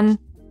und dann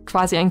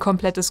quasi ein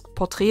komplettes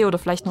Porträt oder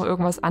vielleicht noch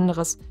irgendwas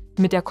anderes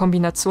mit der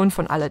Kombination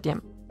von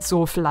alledem.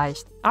 So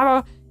vielleicht.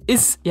 Aber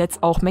ist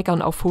jetzt auch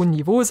Meckern auf hohem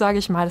Niveau, sage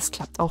ich mal, das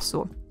klappt auch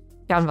so.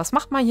 Ja, und was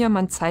macht man hier?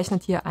 Man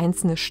zeichnet hier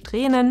einzelne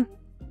Strähnen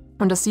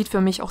und das sieht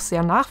für mich auch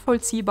sehr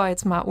nachvollziehbar,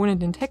 jetzt mal ohne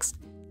den Text,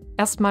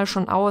 erstmal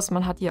schon aus.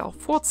 Man hat hier auch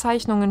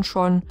Vorzeichnungen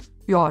schon.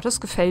 Ja,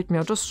 das gefällt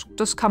mir.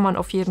 Das kann man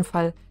auf jeden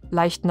Fall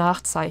leicht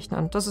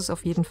nachzeichnen. Das ist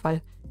auf jeden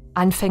Fall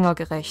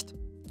anfängergerecht.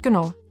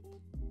 Genau.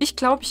 Ich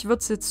glaube, ich würde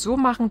es jetzt so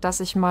machen, dass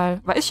ich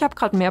mal, weil ich habe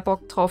gerade mehr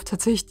Bock drauf,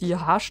 tatsächlich die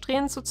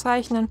Haarsträhnen zu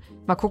zeichnen.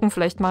 Mal gucken,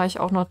 vielleicht mache ich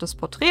auch noch das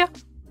Porträt.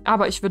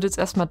 Aber ich würde jetzt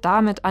erstmal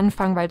damit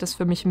anfangen, weil das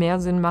für mich mehr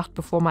Sinn macht,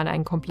 bevor man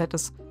ein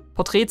komplettes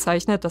Porträt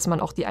zeichnet, dass man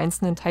auch die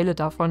einzelnen Teile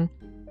davon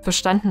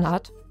verstanden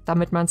hat,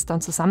 damit man es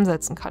dann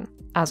zusammensetzen kann.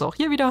 Also auch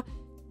hier wieder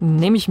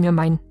nehme ich mir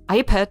mein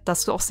iPad,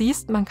 das du auch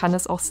siehst. Man kann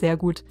es auch sehr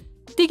gut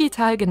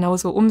digital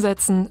genauso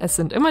umsetzen. Es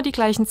sind immer die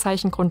gleichen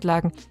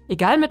Zeichengrundlagen,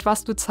 egal mit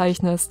was du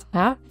zeichnest.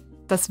 Ja,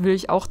 das will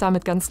ich auch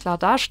damit ganz klar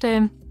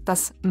darstellen.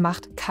 Das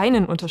macht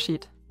keinen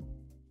Unterschied.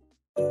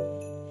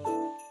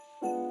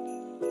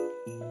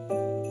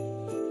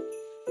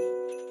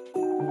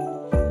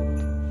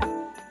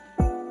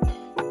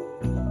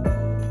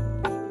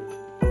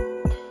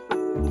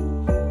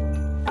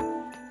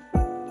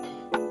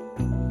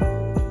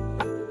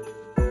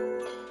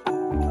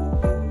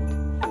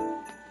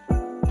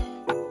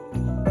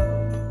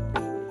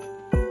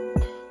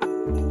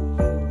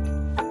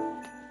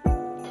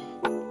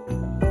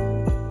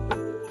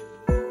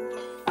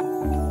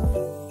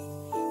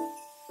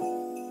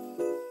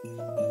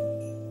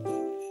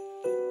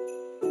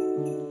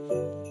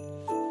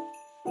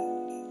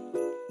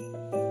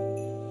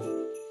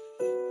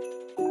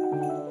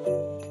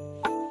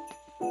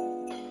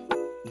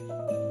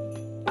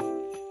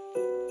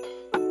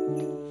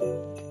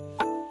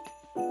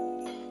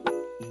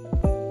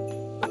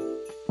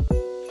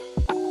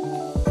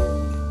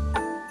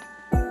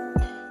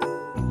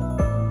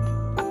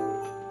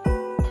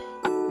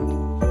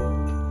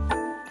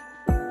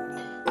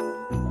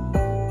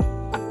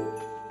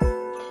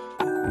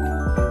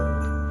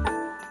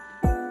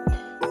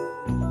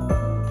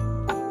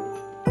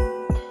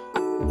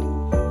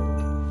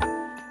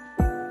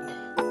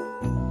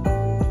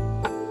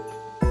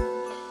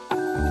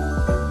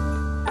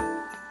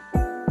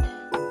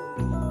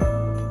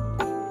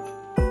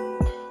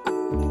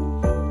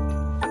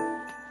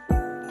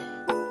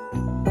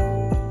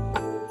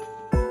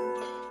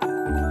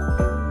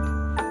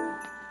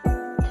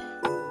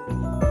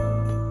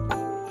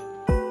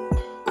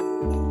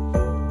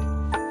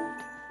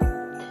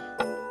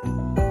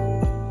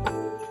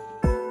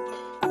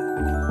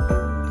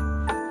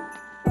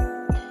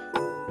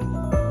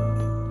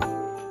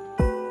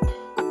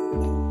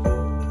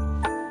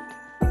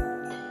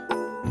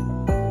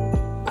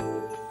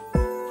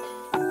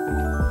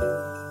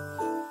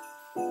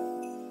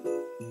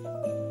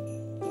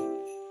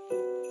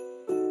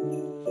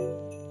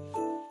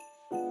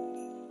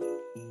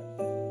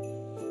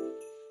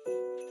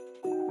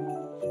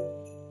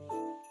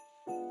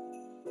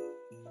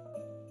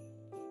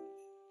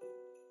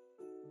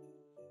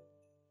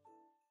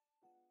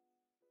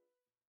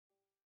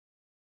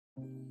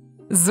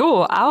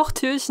 So, auch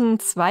Türchen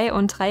 2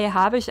 und 3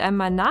 habe ich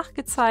einmal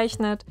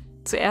nachgezeichnet.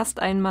 Zuerst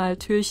einmal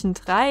Türchen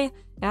 3.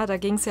 Ja, da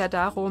ging es ja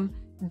darum,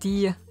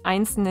 die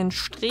einzelnen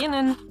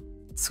Strähnen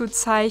zu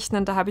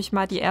zeichnen. Da habe ich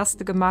mal die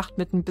erste gemacht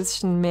mit ein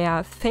bisschen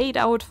mehr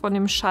Fade-out von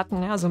dem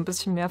Schatten, ja, so ein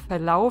bisschen mehr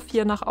Verlauf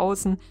hier nach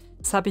außen.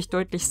 Das habe ich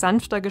deutlich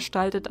sanfter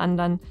gestaltet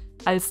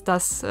als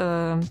das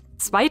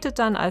zweite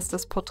dann, als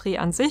das Porträt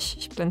an sich.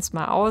 Ich blende es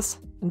mal aus,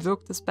 dann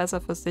wirkt es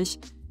besser für sich.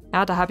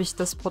 Ja, da habe ich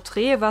das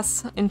Porträt,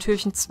 was in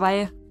Türchen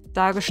 2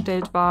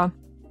 dargestellt war,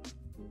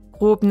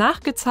 grob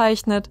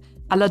nachgezeichnet.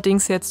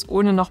 Allerdings jetzt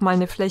ohne nochmal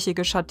eine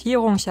flächige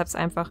Schattierung. Ich habe es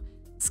einfach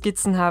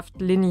skizzenhaft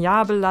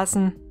linear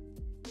belassen.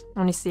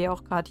 Und ich sehe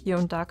auch gerade hier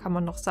und da kann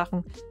man noch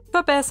Sachen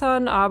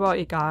verbessern, aber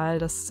egal,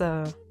 das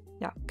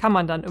ja, kann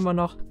man dann immer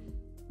noch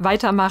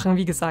weitermachen.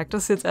 Wie gesagt,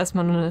 das ist jetzt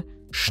erstmal nur eine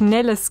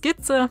schnelle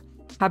Skizze.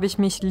 Habe ich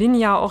mich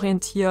linear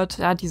orientiert.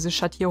 Ja, diese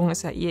Schattierung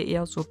ist ja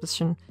eher so ein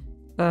bisschen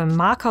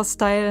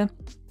Marker-Style,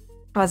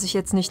 was ich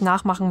jetzt nicht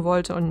nachmachen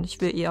wollte. Und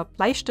ich will eher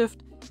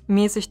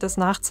Bleistiftmäßig das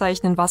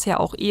nachzeichnen, was ja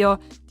auch eher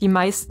die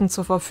meisten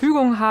zur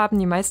Verfügung haben.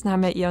 Die meisten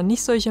haben ja eher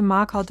nicht solche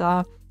Marker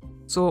da.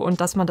 So,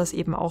 und dass man das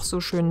eben auch so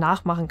schön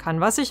nachmachen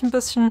kann. Was ich ein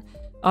bisschen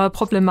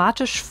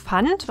problematisch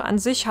fand, an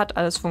sich hat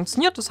alles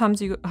funktioniert. Das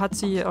hat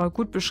sie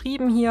gut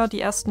beschrieben hier, die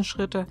ersten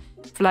Schritte.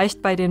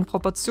 Vielleicht bei den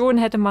Proportionen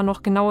hätte man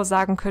noch genauer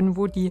sagen können,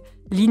 wo die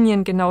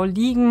Linien genau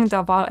liegen.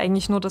 Da war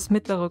eigentlich nur das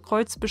mittlere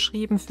Kreuz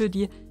beschrieben für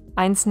die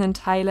einzelnen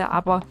Teile,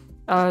 aber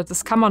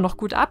das kann man noch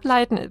gut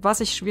ableiten.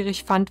 Was ich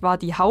schwierig fand, war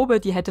die Haube,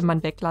 die hätte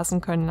man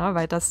weglassen können, ne?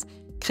 Weil das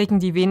kriegen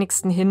die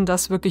wenigsten hin,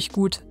 das wirklich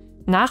gut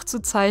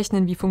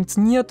nachzuzeichnen. Wie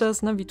funktioniert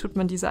das? Ne? Wie tut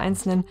man diese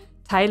einzelnen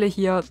Teile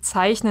hier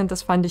zeichnen?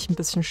 Das fand ich ein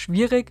bisschen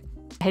schwierig.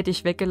 Hätte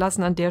ich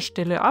weggelassen an der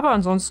Stelle. Aber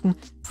ansonsten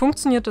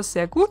funktioniert das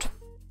sehr gut.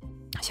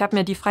 Ich habe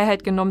mir die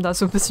Freiheit genommen, da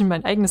so ein bisschen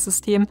mein eigenes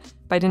System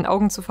bei den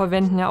Augen zu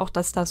verwenden. Ja, auch,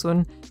 dass da so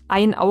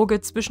ein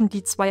Auge zwischen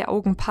die zwei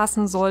Augen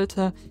passen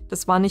sollte.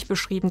 Das war nicht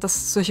beschrieben.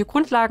 Solche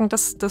Grundlagen,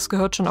 das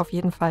gehört schon auf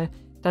jeden Fall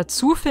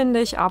dazu,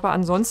 finde ich. Aber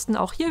ansonsten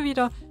auch hier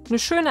wieder eine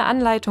schöne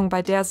Anleitung,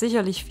 bei der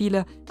sicherlich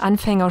viele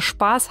Anfänger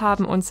Spaß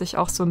haben und sich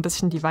auch so ein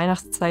bisschen die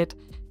Weihnachtszeit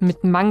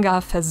mit Manga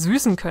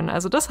versüßen können.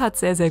 Also das hat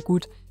sehr, sehr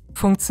gut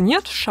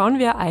funktioniert. Schauen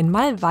wir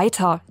einmal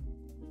weiter.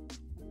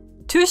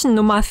 Türchen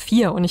Nummer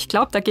 4. Und ich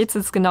glaube, da geht es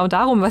jetzt genau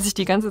darum, was ich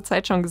die ganze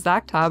Zeit schon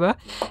gesagt habe.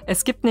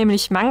 Es gibt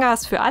nämlich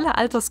Mangas für alle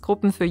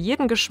Altersgruppen, für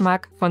jeden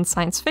Geschmack, von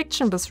Science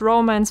Fiction bis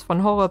Romance,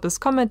 von Horror bis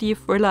Comedy,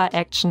 Thriller,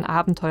 Action,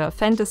 Abenteuer,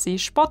 Fantasy,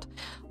 Sport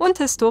und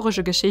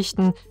historische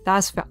Geschichten. Da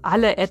ist für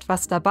alle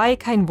etwas dabei.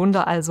 Kein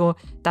Wunder also,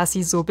 dass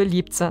sie so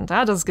beliebt sind.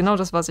 Ja, das ist genau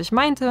das, was ich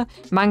meinte.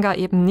 Manga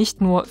eben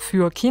nicht nur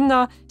für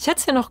Kinder. Ich hätte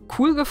es ja noch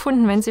cool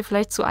gefunden, wenn sie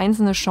vielleicht zu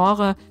einzelne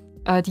Genre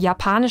die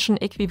japanischen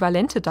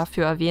Äquivalente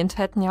dafür erwähnt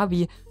hätten, ja,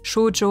 wie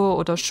Shoujo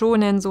oder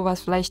Shonen,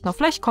 sowas vielleicht noch.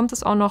 Vielleicht kommt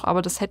es auch noch,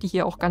 aber das hätte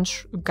hier auch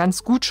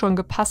ganz gut schon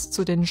gepasst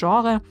zu den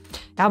Genres.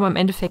 Ja, aber im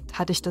Endeffekt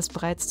hatte ich das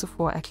bereits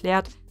zuvor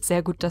erklärt.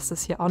 Sehr gut, dass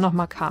das hier auch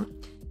nochmal kam.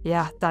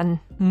 Ja,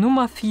 dann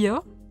Nummer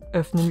 4.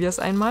 Öffnen wir es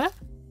einmal.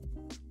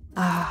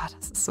 Ah,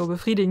 das ist so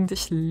befriedigend.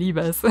 Ich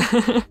liebe es.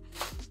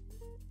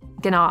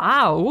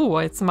 Genau,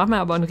 jetzt machen wir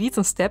aber einen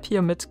riesen Step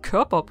hier mit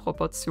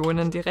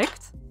Körperproportionen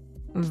direkt.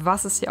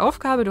 Was ist die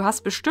Aufgabe? Du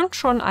hast bestimmt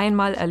schon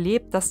einmal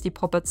erlebt, dass die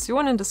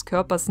Proportionen des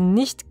Körpers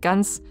nicht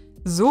ganz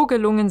so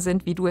gelungen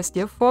sind, wie du es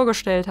dir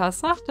vorgestellt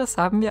hast. Ach, das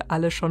haben wir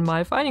alle schon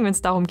mal, vor allem wenn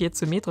es darum geht,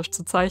 symmetrisch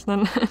zu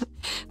zeichnen.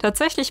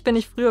 Tatsächlich bin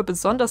ich früher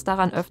besonders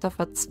daran öfter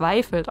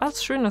verzweifelt. Es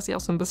ist schön, dass ihr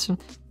auch so ein bisschen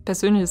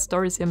persönliche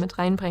Storys hier mit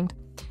reinbringt.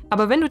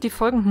 Aber wenn du die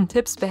folgenden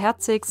Tipps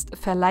beherzigst,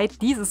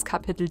 verleiht dieses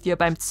Kapitel dir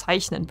beim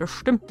Zeichnen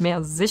bestimmt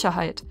mehr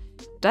Sicherheit.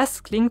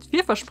 Das klingt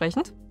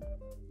vielversprechend,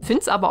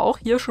 finde es aber auch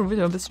hier schon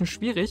wieder ein bisschen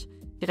schwierig,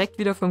 direkt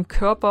wieder vom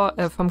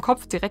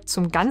Kopf direkt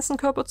zum ganzen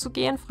Körper zu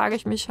gehen. Frage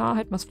ich mich, ja,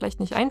 hätte man es vielleicht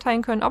nicht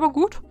einteilen können, aber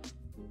gut.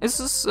 Es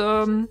ist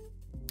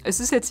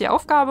jetzt die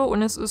Aufgabe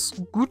und es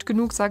ist gut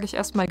genug, sage ich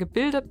erstmal,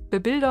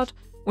 bebildert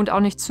und auch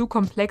nicht zu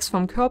komplex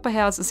vom Körper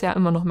her. Es ist ja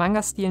immer noch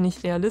Manga-Stil,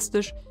 nicht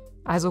realistisch.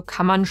 Also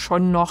kann man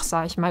schon noch,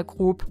 sage ich mal,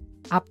 grob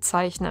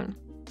abzeichnen.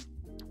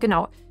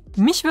 Genau.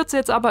 Mich würde es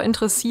jetzt aber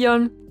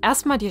interessieren,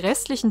 erstmal die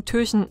restlichen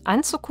Türchen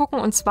anzugucken.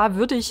 Und zwar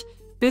würde ich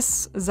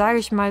bis, sage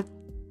ich mal,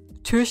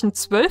 Türchen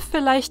 12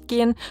 vielleicht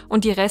gehen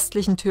und die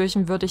restlichen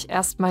Türchen würde ich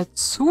erstmal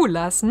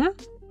zulassen.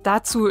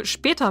 Dazu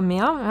später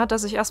mehr, ja,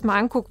 dass ich erstmal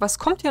angucke, was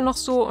kommt hier noch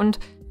so und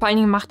vor allen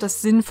Dingen macht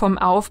das Sinn vom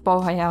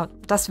Aufbau her.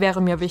 Das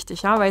wäre mir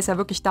wichtig, ja, weil es ja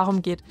wirklich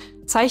darum geht,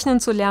 zeichnen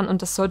zu lernen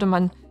und das sollte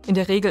man in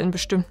der Regel in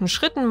bestimmten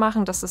Schritten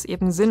machen, dass es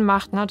eben Sinn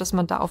macht, ne, dass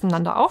man da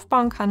aufeinander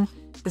aufbauen kann.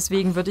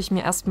 Deswegen würde ich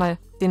mir erstmal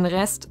den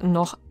Rest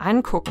noch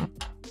angucken.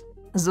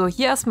 So,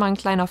 hier erstmal ein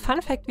kleiner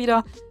Funfact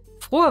wieder.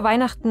 Frohe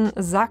Weihnachten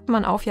sagt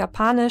man auf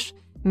Japanisch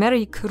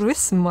Merry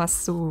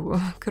Christmas.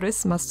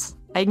 Christmas.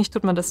 Eigentlich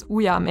tut man das U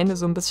ja am Ende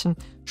so ein bisschen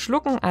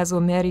schlucken, also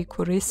Merry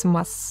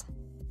Christmas.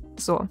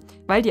 So,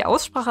 weil die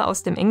Aussprache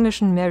aus dem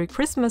englischen Merry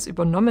Christmas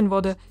übernommen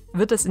wurde,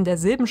 wird es in der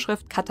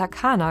Silbenschrift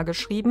Katakana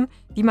geschrieben,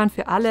 die man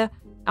für alle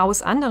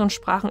aus anderen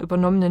Sprachen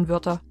übernommenen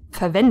Wörter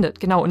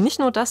verwendet. Genau, und nicht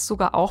nur das,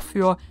 sogar auch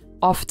für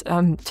oft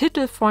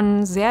Titel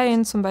von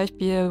Serien, zum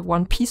Beispiel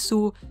One Piece,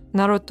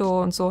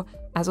 Naruto und so.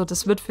 Also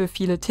das wird für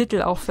viele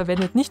Titel auch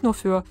verwendet, nicht nur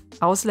für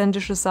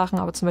ausländische Sachen,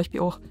 aber zum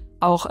Beispiel auch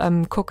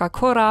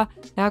Coca-Cola,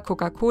 ja,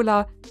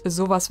 Coca-Cola, für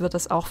sowas wird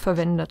es auch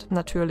verwendet,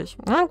 natürlich.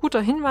 Ja,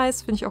 guter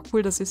Hinweis, finde ich auch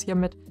cool, dass sie es hier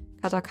mit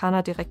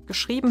Katakana direkt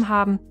geschrieben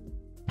haben.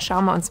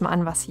 Schauen wir uns mal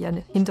an, was hier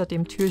hinter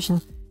dem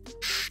Türchen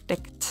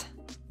steckt.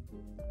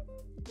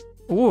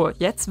 Oh,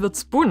 jetzt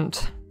wird's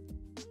bunt.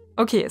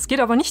 Okay, es geht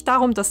aber nicht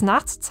darum, das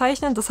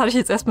nachzuzeichnen. Das hatte ich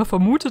jetzt erstmal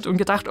vermutet und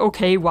gedacht,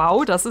 okay,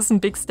 wow, das ist ein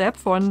Big Step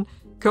von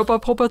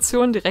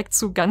Körperproportionen direkt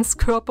zu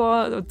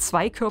Ganzkörper,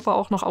 Zweikörper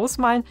auch noch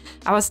ausmalen.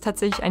 Aber es ist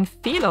tatsächlich ein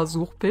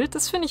Fehlersuchbild.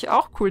 Das finde ich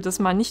auch cool, dass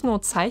man nicht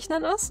nur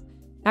zeichnen ist,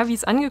 ja, wie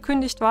es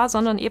angekündigt war,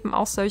 sondern eben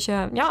auch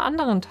solche, ja,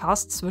 anderen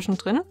Tasks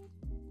zwischendrin.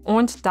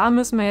 Und da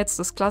müssen wir jetzt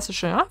das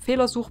klassische, ja,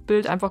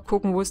 Fehlersuchbild einfach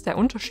gucken, wo ist der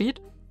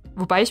Unterschied.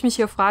 Wobei ich mich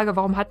hier frage,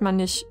 warum hat man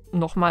nicht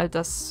nochmal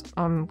das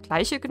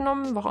gleiche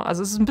genommen?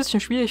 Also es ist ein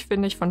bisschen schwierig,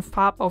 finde ich, von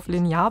Farb auf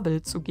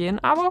Linearbild zu gehen.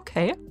 Aber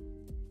okay,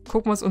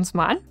 gucken wir es uns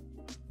mal an.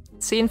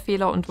 10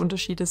 Fehler und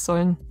Unterschiede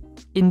sollen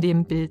in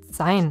dem Bild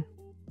sein.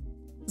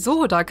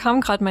 So, da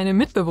kam gerade meine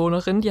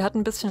Mitbewohnerin, die hat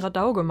ein bisschen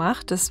Radau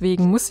gemacht,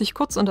 deswegen muss ich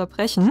kurz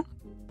unterbrechen.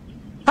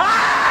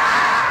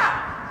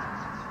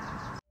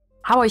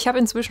 Aber ich habe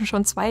inzwischen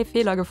schon 2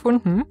 Fehler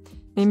gefunden.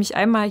 Nämlich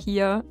einmal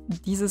hier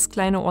dieses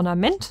kleine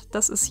Ornament.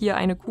 Das ist hier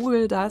eine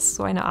Kugel, da ist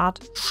so eine Art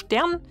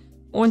Stern.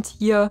 Und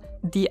hier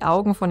die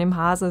Augen von dem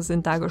Hase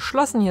sind da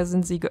geschlossen, hier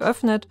sind sie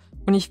geöffnet.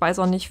 Und ich weiß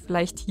auch nicht,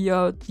 vielleicht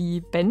hier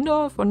die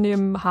Bänder von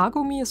dem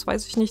Haargummi, das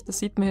weiß ich nicht. Das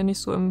sieht man hier nicht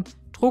so im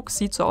Druck.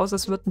 Sieht so aus,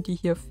 als würden die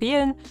hier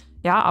fehlen.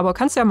 Ja, aber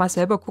kannst ja mal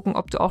selber gucken,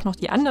 ob du auch noch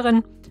die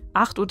anderen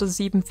 8 oder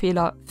 7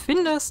 Fehler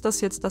findest. Das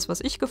ist jetzt das,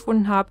 was ich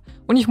gefunden habe.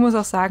 Und ich muss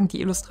auch sagen,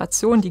 die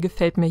Illustration, die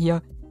gefällt mir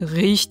hier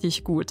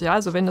richtig gut. Ja,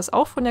 also wenn das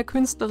auch von der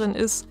Künstlerin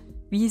ist,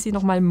 wie sie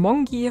nochmal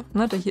Mongi,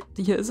 ne,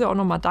 die hier ist ja auch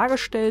nochmal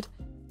dargestellt,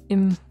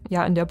 in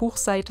der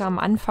Buchseite am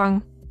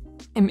Anfang,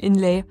 im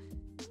Inlay,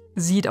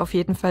 sieht auf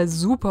jeden Fall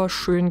super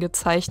schön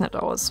gezeichnet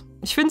aus.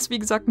 Ich finde es, wie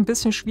gesagt, ein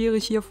bisschen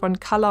schwierig hier von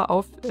Color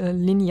auf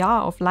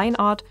Linear, auf Line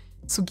Art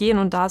zu gehen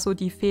und da so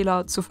die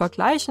Fehler zu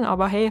vergleichen,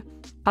 aber hey,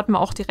 hat man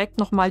auch direkt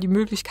nochmal die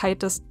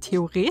Möglichkeit, das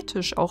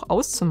theoretisch auch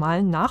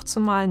auszumalen,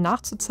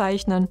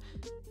 nachzuzeichnen.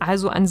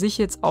 Also an sich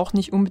jetzt auch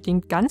nicht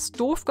unbedingt ganz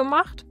doof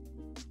gemacht.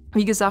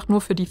 Wie gesagt, nur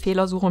für die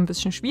Fehlersuche ein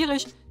bisschen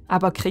schwierig,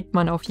 aber kriegt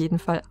man auf jeden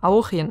Fall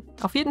auch hin.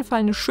 Auf jeden Fall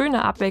eine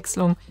schöne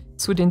Abwechslung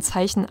zu den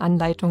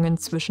Zeichenanleitungen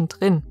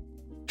zwischendrin.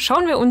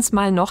 Schauen wir uns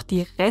mal noch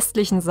die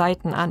restlichen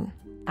Seiten an.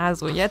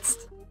 Also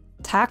jetzt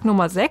Tag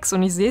Nummer 6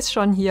 und ich sehe es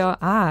schon hier.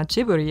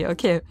 Ghibli,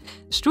 okay.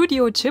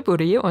 Studio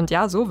Ghibli und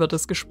ja, so wird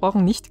es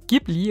gesprochen, nicht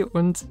Ghibli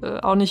und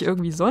auch nicht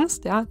irgendwie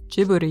sonst, ja.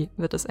 Ghibli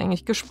wird es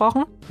eigentlich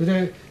gesprochen.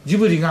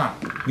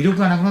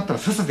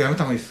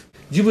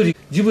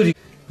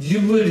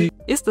 Ghibli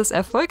ist das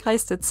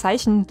erfolgreichste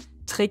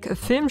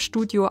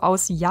Zeichentrick-Filmstudio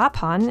aus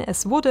Japan.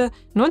 Es wurde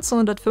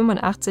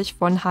 1985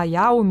 von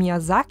Hayao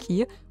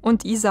Miyazaki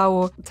und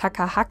Isao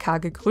Takahata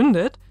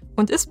gegründet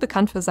und ist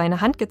bekannt für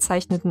seine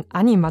handgezeichneten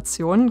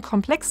Animationen,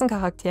 komplexen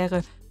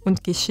Charaktere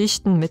und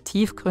Geschichten mit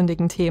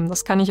tiefgründigen Themen.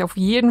 Das kann ich auf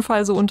jeden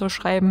Fall so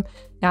unterschreiben.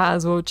 Ja,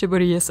 also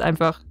Ghibli ist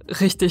einfach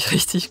richtig,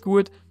 richtig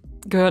gut.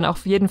 Gehören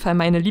auf jeden Fall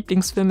meine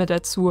Lieblingsfilme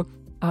dazu.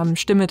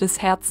 Stimme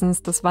des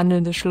Herzens, Das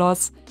wandelnde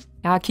Schloss,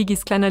 ja,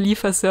 Kikis kleiner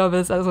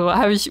Lieferservice, also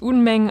habe ich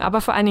Unmengen,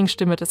 aber vor allen Dingen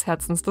Stimme des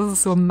Herzens. Das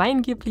ist so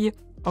mein Ghibli.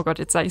 Oh Gott,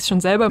 jetzt sage ich es schon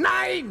selber.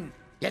 Nein!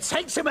 Jetzt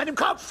hängt's in meinem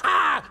Kopf!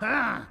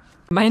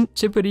 Mein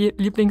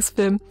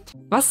Ghibli-Lieblingsfilm.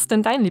 Was ist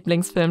denn dein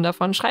Lieblingsfilm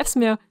davon? Schreib's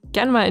mir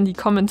gerne mal in die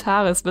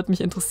Kommentare, es wird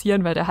mich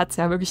interessieren, weil der hat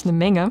ja wirklich eine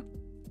Menge.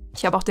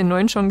 Ich habe auch den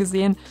neuen schon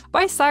gesehen,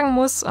 weil ich sagen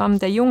muss,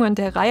 der Junge in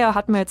der Reihe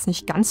hat mir jetzt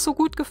nicht ganz so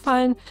gut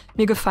gefallen.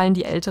 Mir gefallen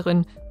die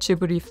älteren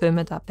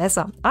Ghibli-Filme da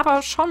besser.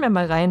 Aber schauen wir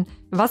mal rein,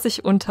 was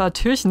sich unter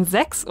Türchen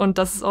 6, und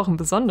das ist auch ein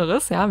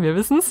besonderes, ja, wir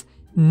wissen's,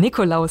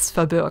 Nikolaus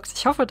verbirgt.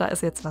 Ich hoffe, da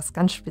ist jetzt was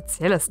ganz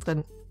Spezielles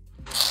drin.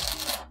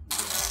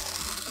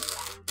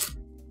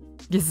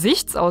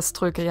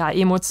 Gesichtsausdrücke, ja,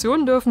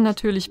 Emotionen dürfen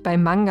natürlich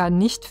beim Manga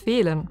nicht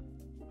fehlen.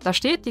 Da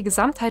steht, die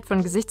Gesamtheit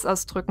von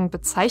Gesichtsausdrücken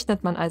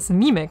bezeichnet man als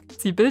Mimik.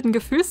 Sie bilden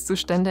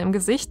Gefühlszustände im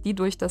Gesicht, die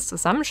durch das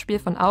Zusammenspiel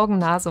von Augen,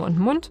 Nase und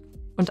Mund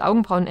und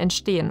Augenbrauen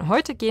entstehen.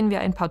 Heute gehen wir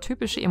ein paar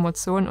typische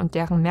Emotionen und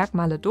deren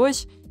Merkmale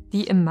durch,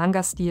 die im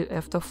Manga-Stil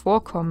öfter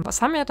vorkommen.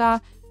 Was haben wir da?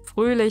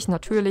 Fröhlich,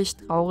 natürlich,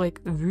 traurig,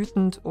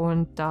 wütend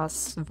und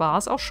das war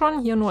es auch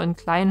schon. Hier nur in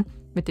klein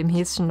mit dem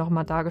Häschen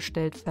nochmal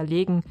dargestellt,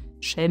 verlegen,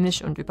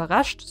 schelmisch und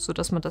überrascht,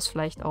 sodass man das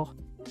vielleicht auch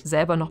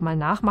selber nochmal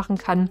nachmachen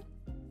kann.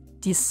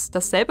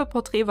 Dasselbe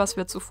Porträt, was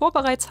wir zuvor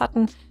bereits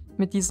hatten,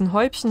 mit diesen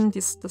Häubchen,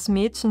 das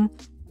Mädchen,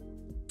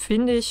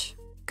 finde ich,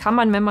 kann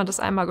man, wenn man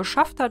das einmal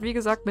geschafft hat, wie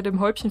gesagt, mit dem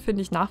Häubchen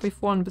finde ich nach wie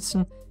vor ein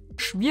bisschen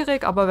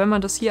schwierig, aber wenn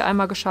man das hier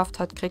einmal geschafft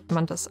hat, kriegt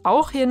man das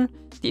auch hin.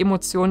 Die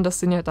Emotionen,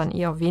 das sind ja dann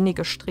eher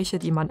wenige Striche,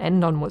 die man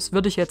ändern muss.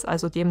 Würde ich jetzt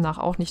also demnach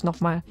auch nicht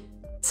nochmal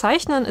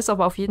zeichnen, ist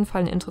aber auf jeden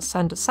Fall eine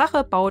interessante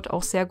Sache, baut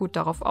auch sehr gut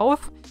darauf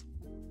auf.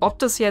 Ob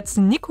das jetzt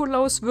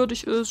Nikolaus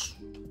würdig ist,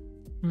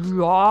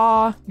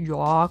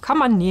 ja, kann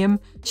man nehmen.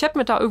 Ich hätte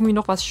mir da irgendwie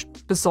noch was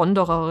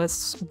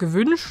Besondereres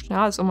gewünscht.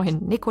 Ja, ist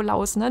immerhin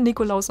Nikolaus, ne?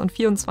 Nikolaus und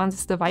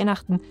 24.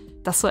 Weihnachten.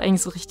 Das soll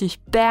eigentlich so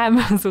richtig bam,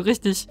 so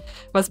richtig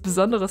was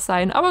Besonderes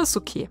sein. Aber ist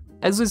okay.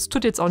 Also es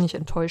tut jetzt auch nicht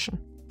enttäuschen.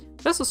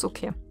 Das ist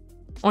okay.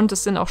 Und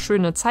es sind auch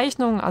schöne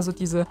Zeichnungen. Also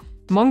diese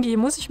Mongi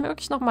muss ich mir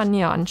wirklich nochmal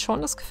näher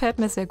anschauen. Das gefällt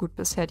mir sehr gut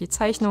bisher. Die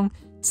Zeichnungen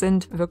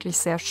sind wirklich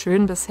sehr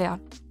schön bisher.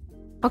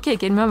 Okay,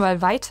 gehen wir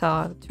mal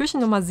weiter. Türchen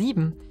Nummer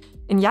 7.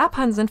 In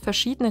Japan sind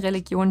verschiedene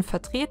Religionen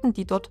vertreten,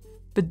 die dort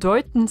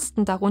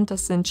bedeutendsten darunter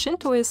sind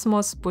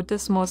Shintoismus,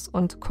 Buddhismus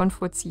und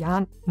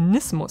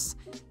Konfuzianismus.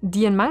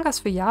 Die in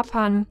Mangas für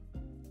Japan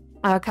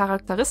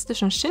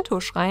charakteristischen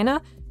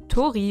Shinto-Schreine,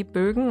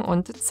 Tori-Bögen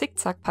und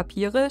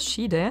Zickzack-Papiere,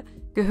 Shide,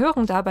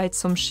 gehören dabei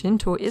zum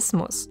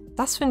Shintoismus.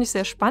 Das finde ich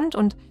sehr spannend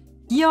und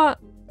hier,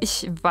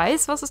 ich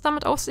weiß, was es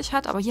damit auf sich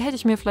hat, aber hier hätte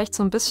ich mir vielleicht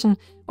so ein bisschen,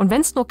 und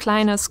wenn es nur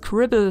kleine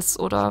Scribbles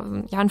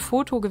oder ja ein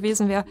Foto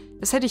gewesen wäre,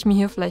 das hätte ich mir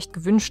hier vielleicht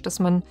gewünscht, dass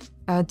man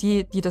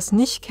die das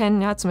nicht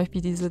kennen, ja, zum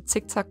Beispiel diese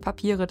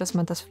Zickzack-Papiere, dass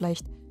man das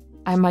vielleicht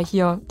einmal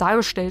hier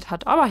dargestellt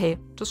hat. Aber hey,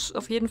 das ist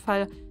auf jeden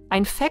Fall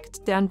ein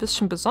Fact, der ein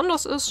bisschen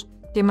besonders ist,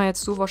 den man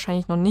jetzt so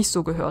wahrscheinlich noch nicht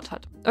so gehört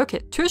hat.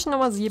 Okay, Türchen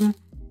Nummer 7.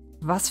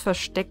 Was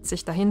versteckt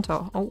sich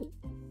dahinter? Oh,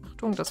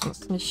 Achtung, das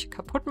muss nicht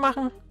kaputt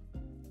machen.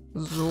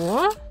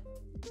 So.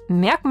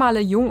 Merkmale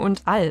jung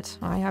und alt.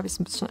 Hier habe ich es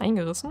ein bisschen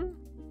eingerissen.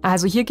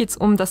 Also hier geht es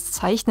um das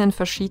Zeichnen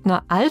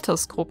verschiedener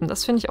Altersgruppen.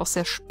 Das finde ich auch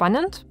sehr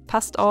spannend.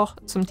 Passt auch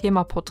zum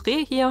Thema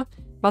Porträt hier,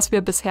 was wir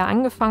bisher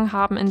angefangen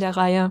haben in der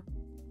Reihe.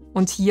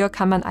 Und hier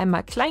kann man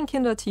einmal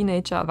Kleinkinder,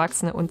 Teenager,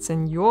 Erwachsene und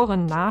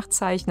Senioren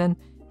nachzeichnen,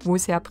 wo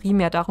es ja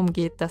primär darum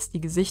geht, dass die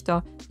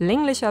Gesichter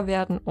länglicher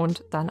werden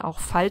und dann auch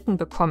Falten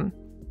bekommen.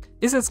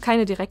 Ist jetzt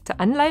keine direkte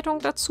Anleitung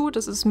dazu.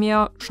 Das ist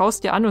mehr, schau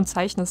es dir an und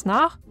zeichne es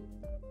nach.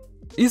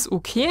 Ist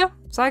okay,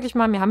 sage ich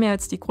mal. Wir haben ja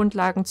jetzt die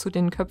Grundlagen zu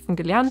den Köpfen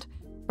gelernt.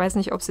 Ich weiß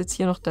nicht, ob es jetzt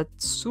hier noch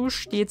dazu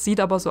steht. Sieht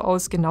aber so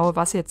aus, genau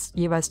was jetzt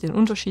jeweils den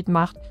Unterschied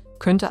macht.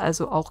 Könnte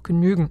also auch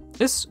genügen.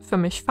 Ist für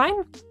mich fein.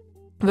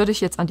 Würde ich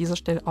jetzt an dieser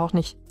Stelle auch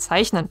nicht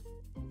zeichnen.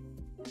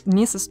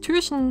 Nächstes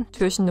Türchen,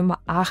 Türchen Nummer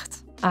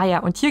 8. Ah ja,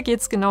 und hier geht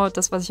es genau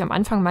das, was ich am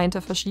Anfang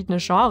meinte, verschiedene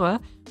Genre,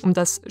 um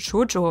das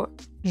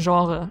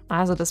Shoujo-Genre.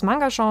 Also das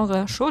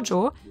Manga-Genre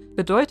Shoujo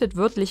bedeutet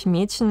wörtlich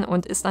Mädchen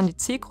und ist an die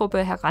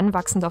Zielgruppe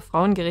heranwachsender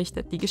Frauen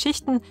gerichtet. Die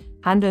Geschichten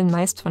handeln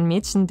meist von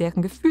Mädchen,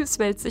 deren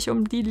Gefühlswelt sich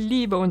um die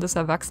Liebe und das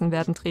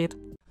Erwachsenwerden dreht.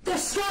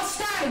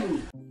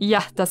 Disgusting!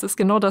 Ja, das ist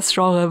genau das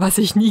Genre, was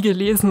ich nie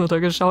gelesen oder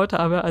geschaut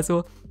habe.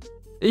 Also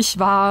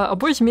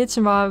obwohl ich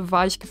Mädchen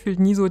war ich gefühlt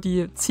nie so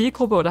die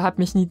Zielgruppe oder habe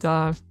mich nie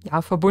da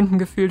verbunden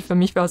gefühlt. Für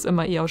mich war es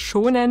immer eher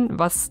Shonen,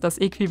 was das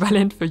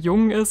Äquivalent für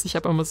Jungen ist. Ich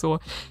habe immer so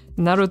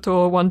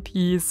Naruto, One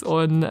Piece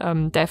und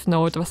Death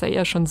Note, was ja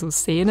eher schon so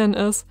Szenen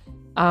ist,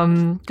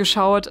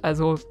 geschaut.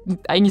 Also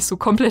eigentlich so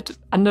komplett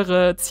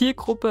andere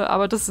Zielgruppe,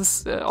 aber das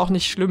ist auch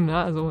nicht schlimm, ne?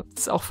 Also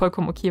es ist auch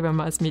vollkommen okay, wenn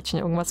man als Mädchen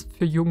irgendwas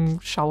für Jungen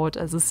schaut.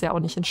 Also es ist ja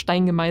auch nicht in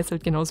Stein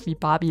gemeißelt, genauso wie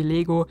Barbie,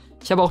 Lego.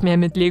 Ich habe auch mehr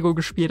mit Lego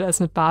gespielt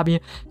als mit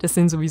Barbie. Das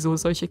sind sowieso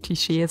solche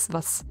Klischees,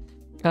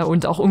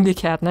 und auch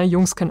umgekehrt, ne?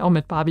 Jungs können auch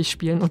mit Barbie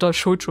spielen oder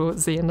Shoujo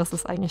sehen. Das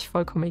ist eigentlich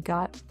vollkommen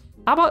egal.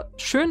 Aber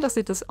schön, dass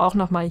sie das auch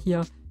nochmal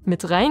hier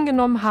mit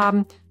reingenommen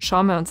haben.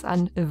 Schauen wir uns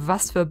an,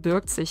 was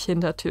verbirgt sich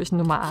hinter Türchen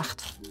Nummer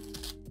 8.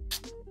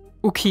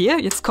 Okay,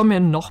 jetzt kommen wir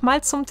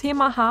nochmal zum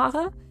Thema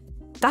Haare.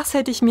 Das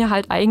hätte ich mir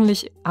halt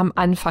eigentlich am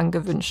Anfang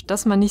gewünscht,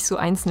 dass man nicht so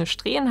einzelne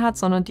Strähnen hat,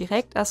 sondern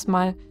direkt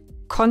erstmal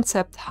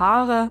Konzept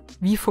Haare.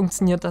 Wie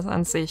funktioniert das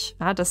an sich?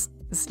 Ja, dass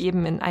es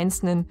eben in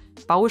einzelnen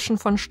Bauschen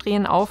von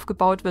Strähnen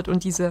aufgebaut wird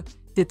und diese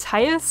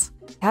Details,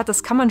 ja,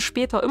 das kann man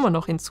später immer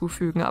noch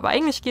hinzufügen. Aber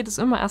eigentlich geht es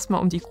immer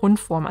erstmal um die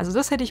Grundform. Also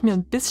das hätte ich mir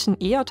ein bisschen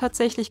eher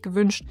tatsächlich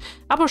gewünscht,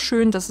 aber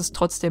schön, dass es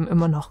trotzdem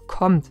immer noch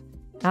kommt.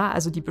 Ja,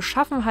 also die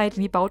Beschaffenheit,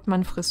 wie baut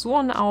man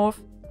Frisuren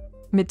auf,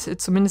 mit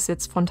zumindest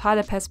jetzt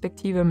frontale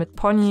Perspektive mit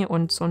Pony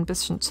und so ein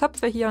bisschen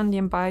Zöpfe hier in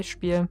dem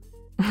Beispiel.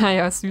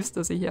 Naja, süß,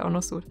 dass sie hier auch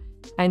noch so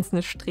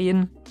einzelne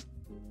Strähnen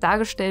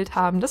dargestellt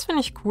haben. Das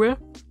finde ich cool.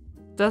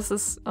 Das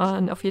ist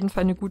auf jeden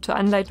Fall eine gute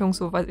Anleitung,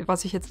 so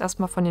was ich jetzt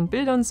erstmal von den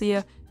Bildern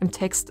sehe. Im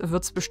Text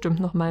wird es bestimmt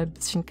noch mal ein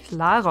bisschen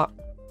klarer.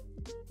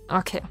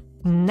 Okay,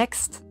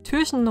 next.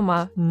 Türchen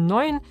Nummer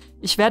 9.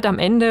 Ich werde am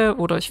Ende,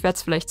 oder ich werde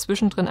es vielleicht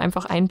zwischendrin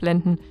einfach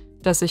einblenden,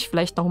 dass ich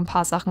vielleicht noch ein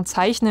paar Sachen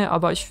zeichne,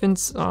 aber ich finde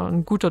es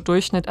ein guter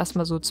Durchschnitt,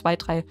 erstmal so 2,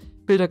 3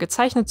 Bilder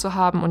gezeichnet zu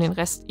haben und den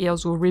Rest eher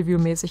so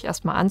reviewmäßig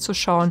erstmal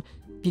anzuschauen.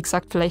 Wie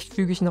gesagt, vielleicht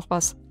füge ich noch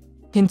was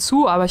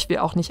hinzu, aber ich will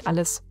auch nicht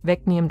alles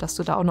wegnehmen, dass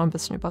du da auch noch ein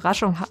bisschen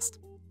Überraschung hast.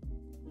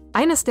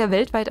 Eines der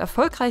weltweit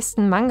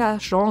erfolgreichsten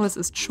Manga-Genres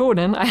ist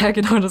Shonen, ja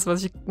genau das,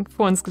 was ich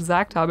vor uns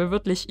gesagt habe,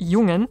 wirklich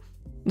Jungen.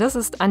 Das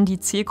ist an die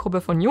Zielgruppe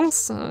von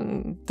Jungs,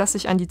 das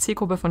sich an die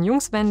Zielgruppe von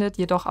Jungs wendet,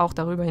 jedoch auch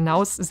darüber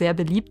hinaus sehr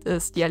beliebt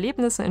ist. Die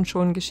Erlebnisse in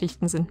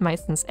Shonen-Geschichten sind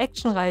meistens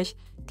actionreich,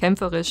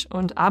 kämpferisch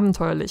und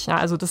abenteuerlich. Ja,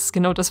 also das ist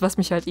genau das, was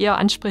mich halt eher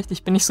anspricht.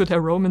 Ich bin nicht so der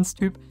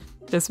Romance-Typ,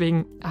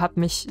 deswegen hat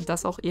mich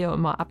das auch eher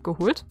immer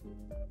abgeholt.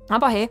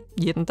 Aber hey,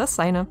 jedem das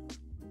seine.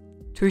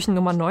 Türchen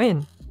Nummer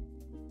 9.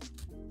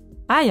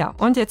 Ah ja,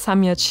 und jetzt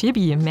haben wir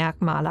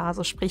Chibi-Merkmale,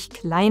 also sprich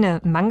kleine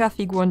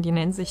Manga-Figuren, die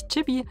nennen sich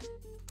Chibi.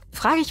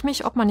 Frage ich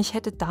mich, ob man nicht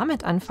hätte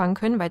damit anfangen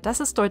können, weil das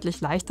ist deutlich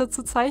leichter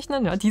zu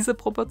zeichnen, ja, diese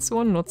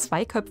Proportionen, nur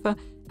 2 Köpfe,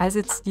 als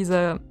jetzt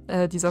dieser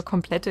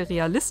komplette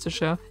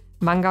realistische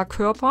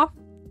Manga-Körper.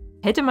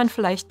 Hätte man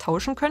vielleicht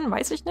tauschen können,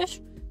 weiß ich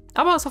nicht.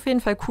 Aber ist auf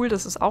jeden Fall cool,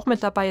 dass es auch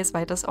mit dabei ist,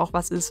 weil das auch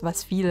was ist,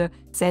 was viele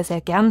sehr, sehr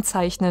gern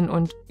zeichnen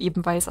und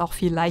eben weil es auch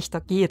viel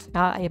leichter geht.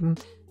 Ja, eben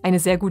eine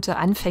sehr gute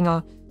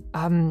Anleitung,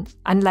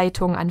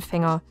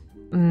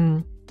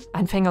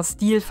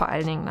 Anfängerstil vor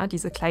allen Dingen. Ne?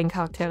 Diese kleinen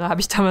Charaktere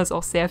habe ich damals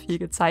auch sehr viel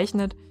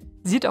gezeichnet.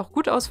 Sieht auch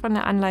gut aus von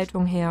der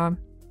Anleitung her.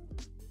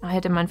 Da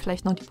hätte man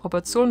vielleicht noch die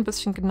Proportionen ein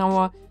bisschen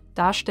genauer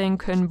darstellen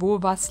können,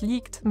 wo was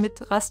liegt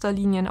mit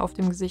Rasterlinien auf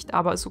dem Gesicht.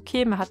 Aber ist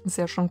okay, wir hatten es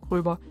ja schon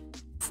gröber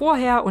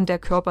vorher und der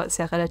Körper ist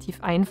ja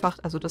relativ einfach.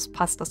 Also das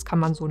passt, das kann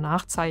man so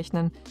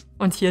nachzeichnen.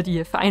 Und hier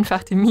die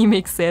vereinfachte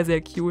Mimik, sehr,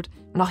 sehr cute.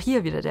 Und auch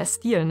hier wieder der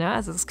Stil, ne?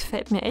 Also das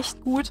gefällt mir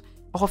echt gut.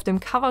 Auch auf dem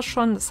Cover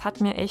schon, das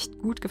hat mir echt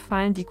gut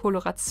gefallen, die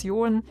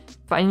Koloration,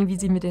 vor allem wie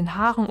sie mit den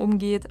Haaren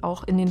umgeht,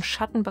 auch in den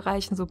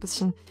Schattenbereichen so ein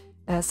bisschen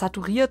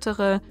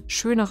saturiertere,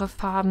 schönere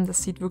Farben,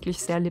 das sieht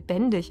wirklich sehr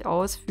lebendig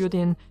aus für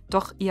den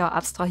doch eher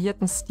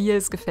abstrahierten Stil,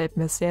 es gefällt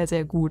mir sehr,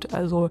 sehr gut.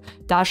 Also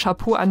da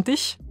Chapeau an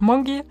dich,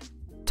 Mongi,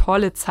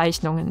 tolle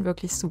Zeichnungen,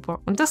 wirklich super.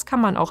 Und das kann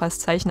man auch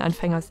als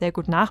Zeichenanfänger sehr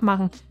gut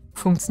nachmachen,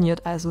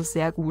 funktioniert also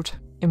sehr gut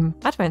im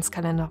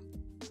Adventskalender.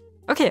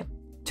 Okay.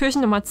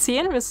 Türchen Nummer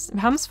 10,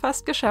 wir haben es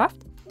fast geschafft.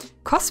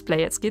 Cosplay,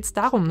 jetzt geht es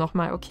darum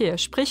nochmal, okay,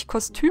 sprich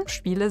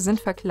Kostümspiele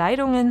sind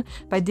Verkleidungen,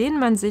 bei denen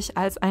man sich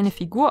als eine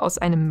Figur aus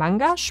einem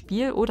Manga,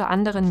 Spiel oder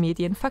anderen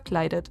Medien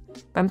verkleidet.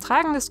 Beim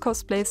Tragen des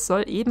Cosplays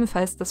soll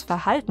ebenfalls das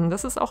Verhalten,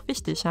 das ist auch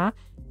wichtig, ja,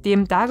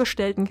 dem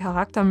dargestellten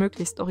Charakter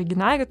möglichst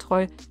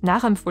originalgetreu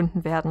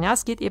nachempfunden werden. Ja,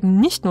 es geht eben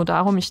nicht nur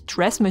darum, ich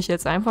dress mich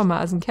jetzt einfach mal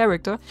als ein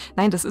Charakter,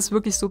 nein, das ist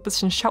wirklich so ein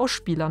bisschen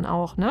Schauspielern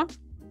auch, ne?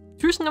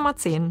 Türchen Nummer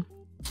 10.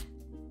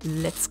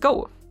 Let's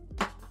go!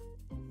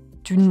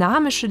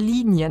 Dynamische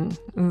Linien.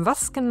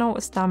 Was genau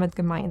ist damit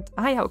gemeint?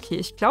 Ah ja, okay,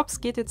 ich glaube,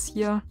 es geht jetzt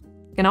hier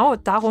genau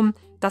darum,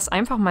 das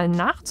einfach mal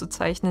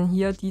nachzuzeichnen.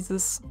 Hier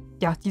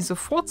diese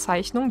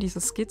Vorzeichnung,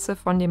 diese Skizze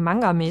von dem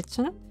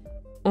Manga-Mädchen.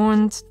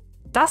 Und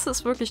das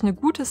ist wirklich eine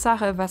gute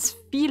Sache, was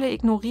viele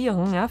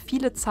ignorieren. Ja?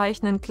 Viele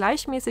zeichnen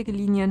gleichmäßige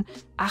Linien,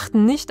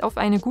 achten nicht auf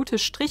eine gute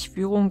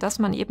Strichführung, dass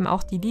man eben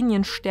auch die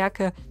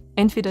Linienstärke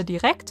entweder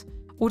direkt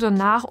oder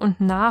nach und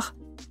nach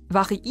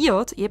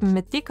variiert, eben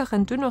mit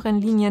dickeren, dünneren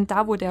Linien,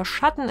 da wo der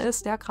Schatten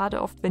ist, ja,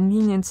 gerade oft, wenn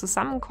Linien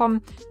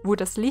zusammenkommen, wo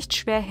das Licht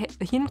schwer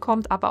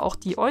hinkommt, aber auch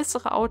die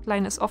äußere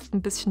Outline ist oft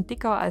ein bisschen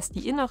dicker als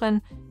die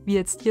inneren, wie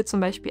jetzt hier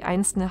zum Beispiel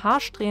einzelne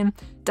Haarsträhnen.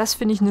 Das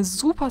finde ich eine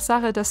super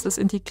Sache, dass das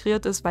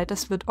integriert ist, weil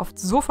das wird oft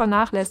so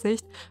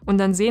vernachlässigt und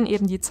dann sehen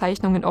eben die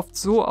Zeichnungen oft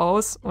so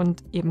aus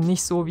und eben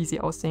nicht so, wie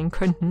sie aussehen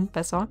könnten,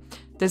 besser.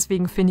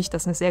 Deswegen finde ich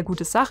das eine sehr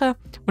gute Sache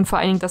und vor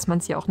allen Dingen, dass man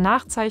es hier auch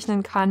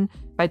nachzeichnen kann,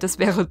 weil das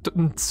wäre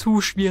ein zu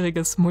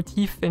schwieriges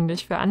Motiv, finde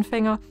ich, für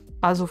Anfänger.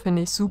 Also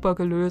finde ich super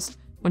gelöst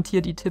und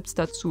hier die Tipps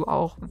dazu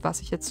auch,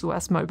 was ich jetzt so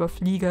erstmal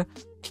überfliege,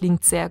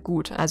 klingt sehr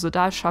gut. Also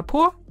da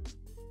Chapeau,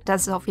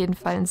 das ist auf jeden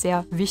Fall ein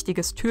sehr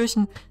wichtiges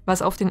Türchen,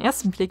 was auf den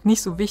ersten Blick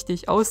nicht so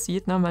wichtig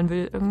aussieht. Ne? Man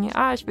will irgendwie,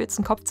 ich will jetzt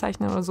einen Kopf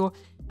zeichnen oder so,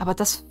 aber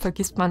das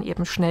vergisst man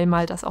eben schnell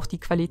mal, dass auch die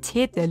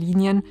Qualität der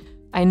Linien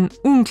einen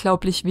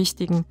unglaublich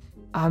wichtigen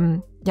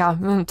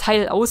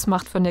Teil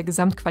ausmacht von der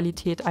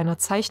Gesamtqualität einer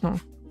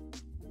Zeichnung.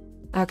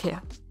 Okay,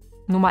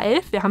 Nummer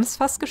 11, wir haben es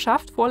fast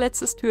geschafft,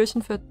 vorletztes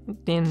Türchen für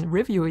den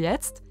Review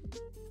jetzt.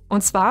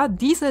 Und zwar,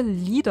 diese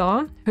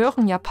Lieder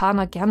hören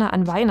Japaner gerne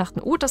an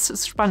Weihnachten. Oh, das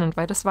ist spannend,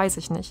 weil das weiß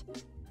ich nicht.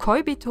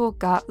 Koibito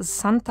ga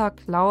Santa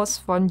Claus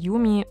von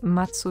Yumi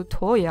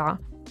Matsutoya.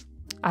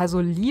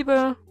 Also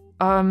Liebe,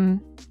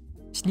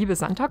 ich liebe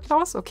Santa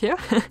Claus, okay.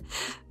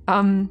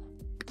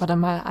 Warte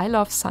mal, I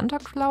love Santa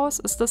Claus,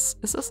 ist das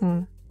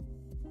ein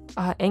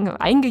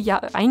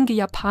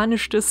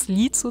eingejapanischtes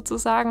Lied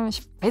sozusagen?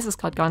 Ich weiß es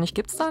gerade gar nicht.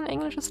 Gibt es da ein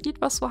englisches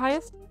Lied, was so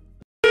heißt?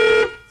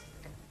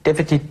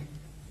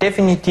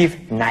 Definitiv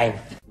nein.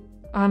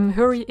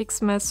 Hurry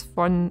Xmas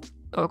von,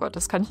 oh Gott,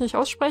 das kann ich nicht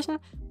aussprechen.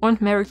 Und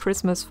Merry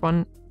Christmas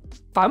von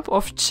Bump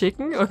of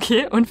Chicken,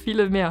 okay, und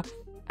viele mehr.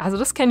 Also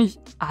das kenne ich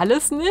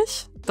alles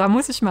nicht. Da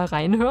muss ich mal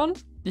reinhören.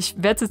 Ich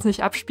werde es jetzt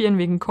nicht abspielen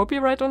wegen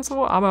Copyright und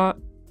so, aber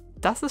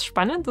das ist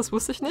spannend, das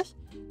wusste ich nicht.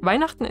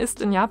 Weihnachten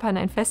ist in Japan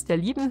ein Fest der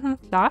Liebenden,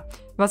 klar,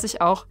 was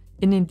sich auch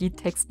in den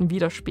Liedtexten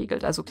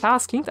widerspiegelt. Also klar,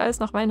 es klingt alles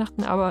nach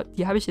Weihnachten, aber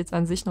die habe ich jetzt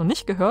an sich noch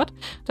nicht gehört.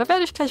 Da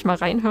werde ich gleich mal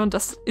reinhören,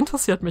 das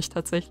interessiert mich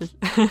tatsächlich.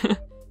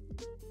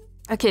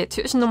 Okay,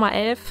 Türchen Nummer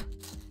 11.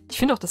 Ich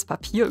finde auch das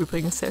Papier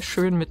übrigens sehr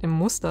schön mit dem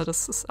Muster,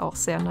 das ist auch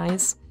sehr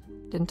nice.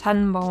 Den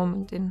Tannenbaum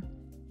und den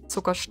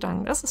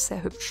Zuckerstangen, das ist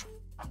sehr hübsch.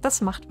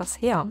 Das macht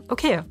was her.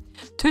 Okay,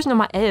 Türchen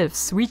Nummer 11,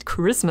 Sweet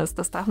Christmas.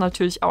 Das darf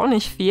natürlich auch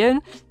nicht fehlen.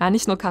 Ja,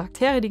 nicht nur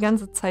Charaktere die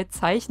ganze Zeit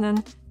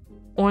zeichnen.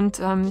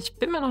 Und ich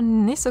bin mir noch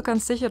nicht so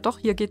ganz sicher. Doch,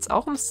 hier geht es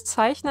auch ums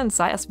Zeichnen. Es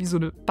sah erst wie so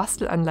eine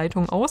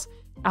Bastelanleitung aus.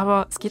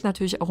 Aber es geht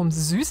natürlich auch um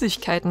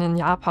Süßigkeiten in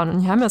Japan. Und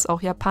hier haben wir es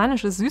auch,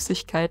 japanische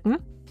Süßigkeiten.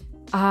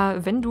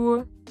 Wenn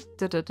du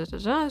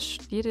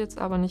Steht jetzt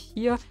aber nicht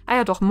hier. Ah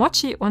ja, doch,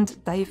 Mochi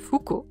und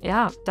Daifuku.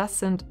 Ja, das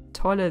sind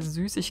tolle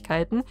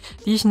Süßigkeiten,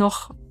 die ich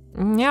noch,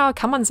 ja,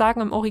 kann man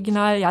sagen im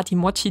Original, ja, die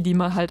Mochi, die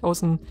man halt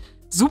aus dem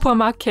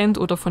Supermarkt kennt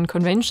oder von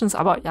Conventions,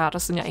 aber ja,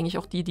 das sind ja eigentlich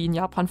auch die, die in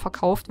Japan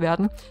verkauft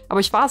werden. Aber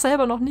ich war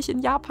selber noch nicht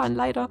in Japan,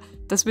 leider.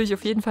 Das will ich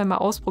auf jeden Fall mal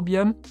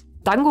ausprobieren.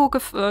 Dango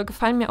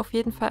gefallen mir auf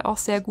jeden Fall auch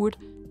sehr gut.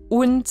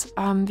 Und,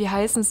 wie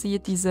heißen sie,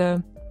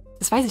 diese,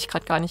 das weiß ich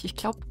gerade gar nicht. Ich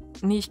glaube,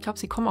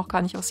 sie kommen auch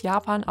gar nicht aus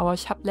Japan, aber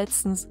ich habe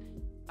letztens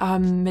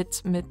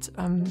mit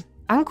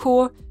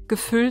Anko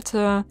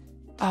gefüllte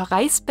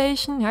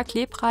Reisbällchen, ja,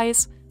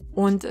 Klebreis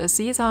und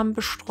Sesam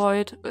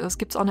bestreut. Es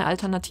gibt auch eine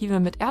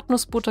Alternative mit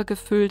Erdnussbutter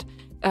gefüllt,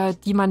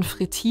 die man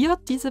frittiert,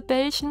 diese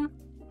Bällchen.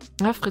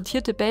 Ja,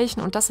 frittierte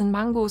Bällchen und das in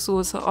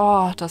Mangosoße.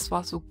 Oh, das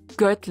war so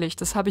göttlich.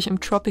 Das habe ich im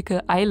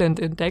Tropical Island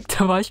entdeckt.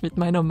 Da war ich mit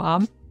meiner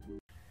Mom.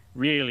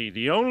 Really,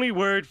 the only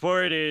word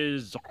for it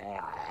is...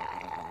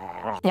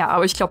 Ja,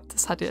 aber ich glaube,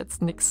 das hatte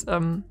jetzt nichts.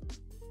 Bin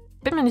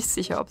mir nicht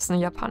sicher, ob es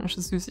eine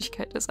japanische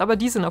Süßigkeit ist. Aber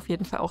die sind auf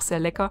jeden Fall auch sehr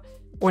lecker.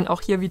 Und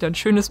auch hier wieder ein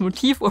schönes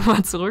Motiv, um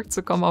mal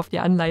zurückzukommen auf die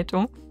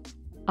Anleitung.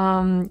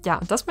 Ja,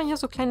 dass man hier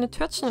so kleine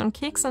Törtchen und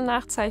Kekse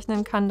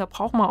nachzeichnen kann, da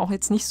braucht man auch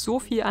jetzt nicht so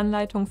viel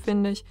Anleitung,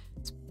 finde ich.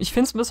 Ich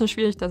finde es ein bisschen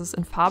schwierig, dass es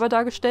in Farbe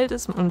dargestellt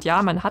ist. Und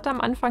ja, man hat am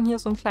Anfang hier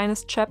so ein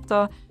kleines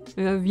Chapter,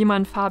 wie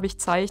man farbig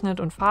zeichnet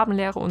und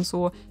Farbenlehre und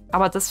so.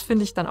 Aber das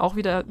finde ich dann auch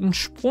wieder ein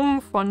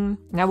Sprung von,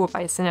 ja,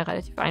 wobei es sind ja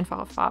relativ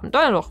einfache Farben.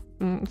 Doch,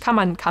 kann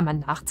man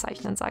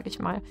nachzeichnen, sage ich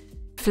mal.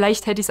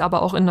 Vielleicht hätte ich es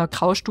aber auch in einer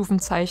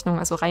Graustufenzeichnung,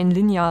 also rein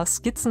linear,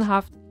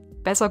 skizzenhaft,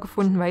 besser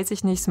gefunden, weiß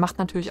ich nicht. Es macht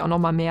natürlich auch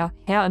nochmal mehr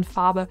her in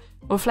Farbe.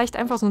 Oder vielleicht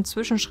einfach so ein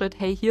Zwischenschritt,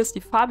 hey, hier ist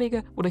die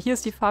farbige oder hier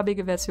ist die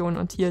farbige Version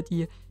und hier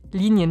die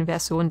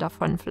Linienversion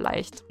davon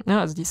vielleicht. Ne?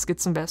 Also die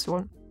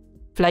Skizzenversion.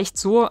 Vielleicht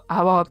so,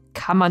 aber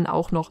kann man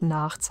auch noch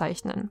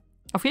nachzeichnen.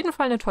 Auf jeden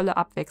Fall eine tolle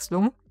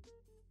Abwechslung.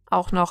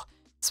 Auch noch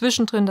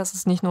zwischendrin, dass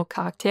es nicht nur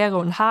Charaktere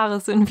und Haare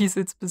sind, wie es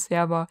jetzt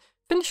bisher war.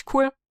 Finde ich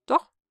cool.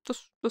 Doch,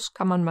 das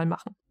kann man mal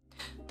machen.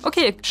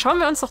 Okay, schauen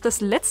wir uns doch das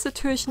letzte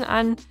Türchen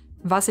an,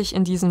 was ich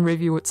in diesem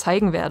Review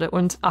zeigen werde.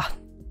 Und,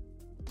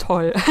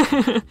 toll.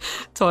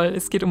 Toll,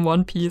 es geht um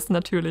One Piece,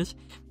 natürlich.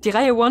 Die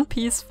Reihe One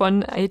Piece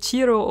von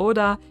Eiichiro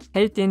Oda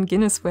hält den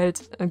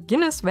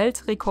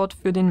Guinness-Weltrekord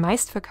für den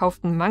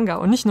meistverkauften Manga.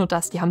 Und nicht nur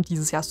das, die haben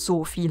dieses Jahr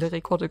so viele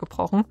Rekorde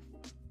gebrochen.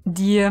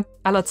 Die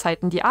aller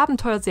Zeiten. Die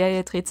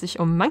Abenteuerserie dreht sich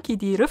um Monkey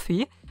D.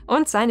 Luffy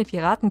und seine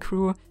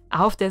Piratencrew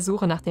auf der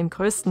Suche nach dem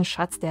größten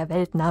Schatz der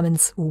Welt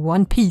namens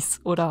One Piece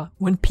oder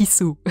One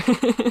Piece.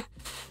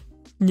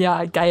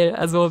 Ja, geil.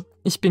 Also,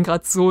 ich bin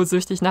gerade so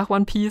süchtig nach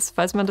One Piece,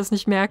 falls man das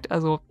nicht merkt.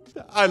 Also,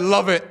 I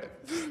love it.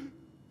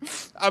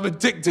 I'm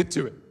addicted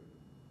to it.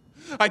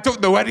 I don't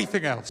know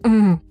anything else.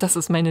 Das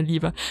ist meine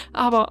Liebe.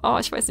 Aber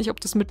ich weiß nicht,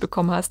 ob du es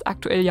mitbekommen hast.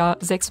 Aktuell ja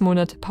 6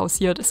 Monate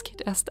pausiert. Es geht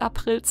erst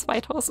April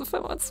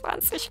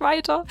 2025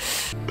 weiter.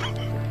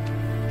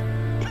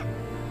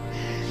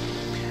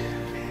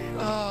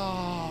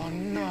 Oh,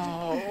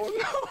 no.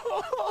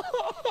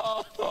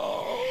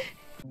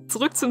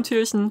 Zurück zum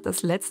Türchen,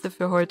 das letzte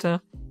für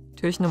heute.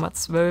 Türchen Nummer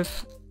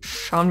 12.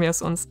 Schauen wir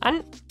es uns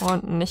an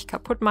und nicht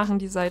kaputt machen,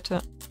 die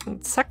Seite.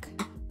 Und zack.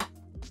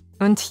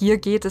 Und hier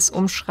geht es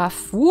um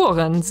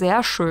Schraffuren.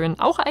 Sehr schön.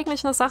 Auch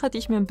eigentlich eine Sache, die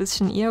ich mir ein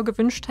bisschen eher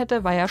gewünscht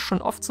hätte, weil ja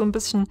schon oft so ein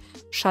bisschen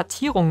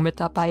Schattierung mit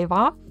dabei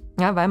war.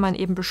 Ja, weil man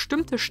eben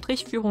bestimmte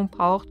Strichführung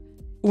braucht,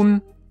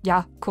 um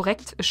ja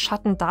korrekt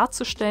Schatten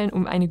darzustellen,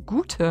 um eine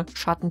gute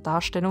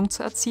Schattendarstellung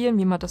zu erzielen,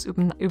 wie man das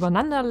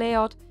übereinander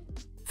layert.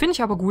 Finde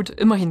ich aber gut.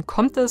 Immerhin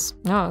kommt es.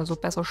 Ja, also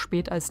besser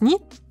spät als nie.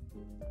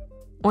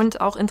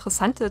 Und auch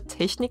interessante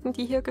Techniken,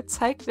 die hier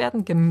gezeigt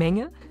werden.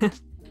 Gemenge.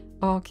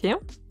 Okay.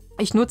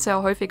 Ich nutze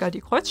ja häufiger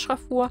die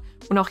Kreuzschraffur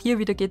und auch hier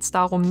wieder geht es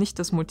darum, nicht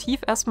das Motiv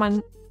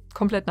erstmal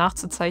komplett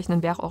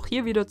nachzuzeichnen, wäre auch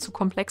hier wieder zu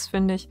komplex,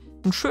 finde ich.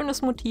 Ein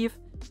schönes Motiv,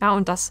 ja,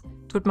 und das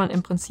tut man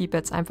im Prinzip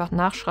jetzt einfach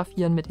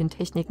nachschraffieren mit den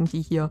Techniken,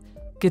 die hier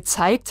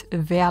gezeigt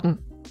werden.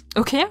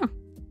 Okay,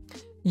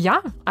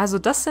 ja, also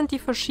das sind die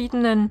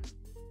verschiedenen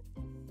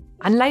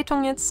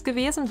Anleitungen jetzt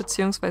gewesen,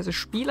 beziehungsweise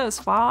Spiele.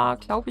 Es war,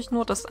 glaube ich,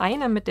 nur das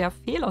eine mit der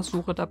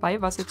Fehlersuche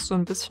dabei, was jetzt so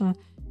ein bisschen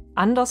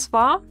anders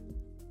war.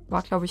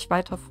 War, glaube ich,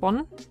 weiter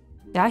vorn.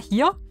 Ja,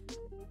 hier.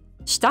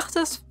 Ich dachte,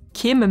 es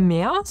käme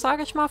mehr,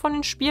 sage ich mal, von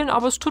den Spielen,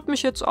 aber es tut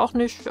mich jetzt auch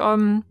nicht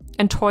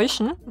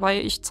enttäuschen,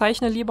 weil ich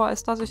zeichne lieber,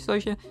 als dass ich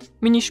solche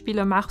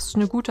Minispiele mache. Es ist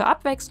eine gute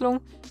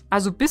Abwechslung.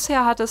 Also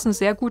bisher hat es einen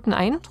sehr guten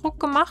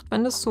Eindruck gemacht,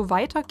 wenn es so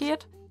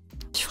weitergeht.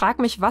 Ich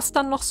frage mich, was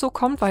dann noch so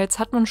kommt, weil jetzt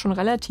hat man schon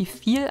relativ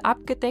viel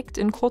abgedeckt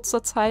in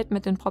kurzer Zeit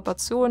mit den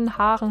Proportionen,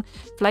 Haaren.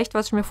 Vielleicht,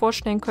 was ich mir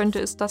vorstellen könnte,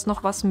 ist, dass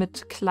noch was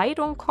mit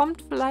Kleidung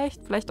kommt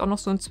vielleicht. Vielleicht auch noch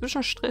so ein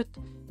Zwischenschritt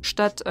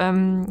statt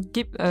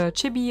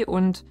Chibi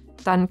und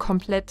dann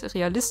komplett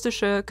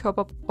realistische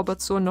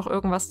Körperproportionen noch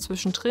irgendwas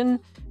zwischendrin.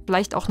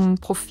 Vielleicht auch eine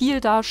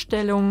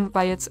Profildarstellung,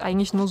 weil jetzt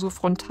eigentlich nur so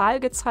frontal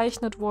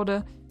gezeichnet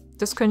wurde.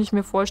 Das könnte ich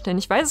mir vorstellen.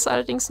 Ich weiß es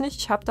allerdings nicht.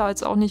 Ich habe da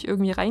jetzt auch nicht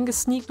irgendwie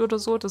reingesneakt oder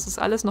so. Das ist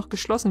alles noch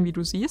geschlossen, wie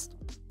du siehst.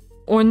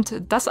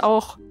 Und das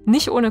auch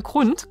nicht ohne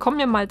Grund. Kommen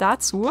wir mal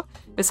dazu,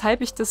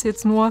 weshalb ich das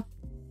jetzt nur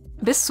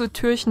bis zu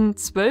Türchen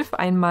 12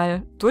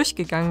 einmal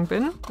durchgegangen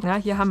bin. Ja,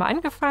 hier haben wir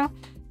angefangen.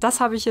 Das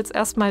habe ich jetzt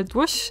erstmal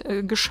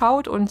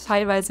durchgeschaut und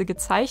teilweise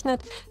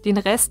gezeichnet. Den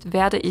Rest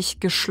werde ich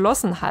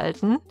geschlossen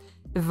halten,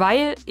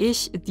 weil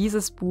ich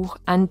dieses Buch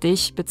an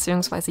dich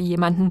bzw.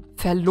 jemanden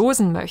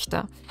verlosen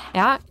möchte.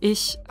 Ja,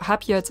 ich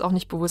habe hier jetzt auch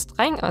nicht bewusst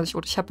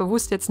ich habe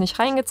bewusst jetzt nicht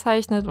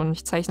reingezeichnet und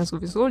ich zeichne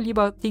sowieso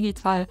lieber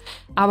digital,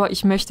 aber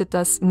ich möchte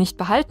das nicht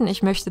behalten.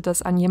 Ich möchte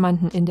das an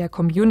jemanden in der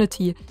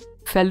Community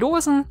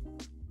verlosen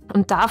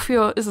und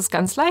dafür ist es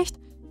ganz leicht.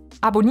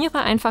 Abonniere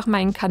einfach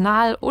meinen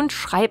Kanal und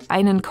schreib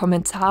einen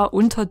Kommentar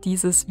unter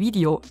dieses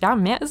Video. Ja,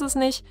 mehr ist es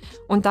nicht.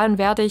 Und dann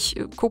werde ich,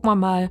 gucken wir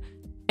mal,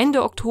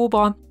 Ende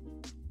Oktober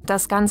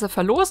das Ganze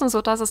verlosen,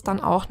 sodass es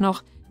dann auch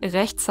noch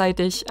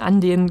rechtzeitig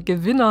an den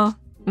Gewinner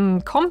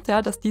kommt,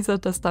 ja, dass dieser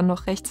das dann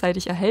noch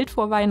rechtzeitig erhält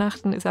vor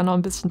Weihnachten. Ist ja noch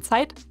ein bisschen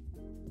Zeit.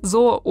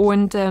 So,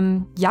 und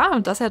ja,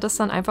 dass er das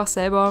dann einfach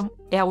selber,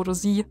 er oder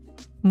sie,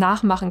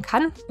 nachmachen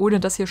kann, ohne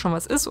dass hier schon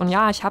was ist. Und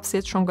ja, ich habe es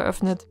jetzt schon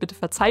geöffnet. Bitte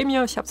verzeih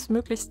mir, ich habe es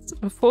möglichst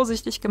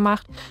vorsichtig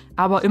gemacht.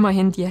 Aber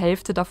immerhin die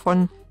Hälfte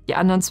davon, die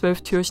anderen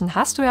 12 Türchen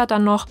hast du ja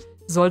dann noch.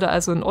 Sollte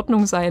also in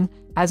Ordnung sein.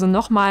 Also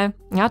nochmal,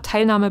 ja,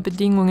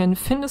 Teilnahmebedingungen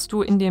findest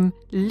du in dem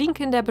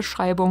Link in der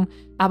Beschreibung.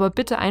 Aber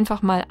bitte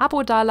einfach mal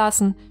Abo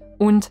dalassen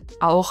und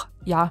auch,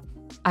 ja,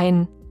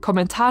 ein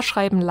Kommentar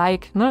schreiben,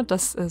 Like, ne?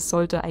 Das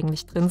sollte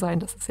eigentlich drin sein.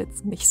 Das ist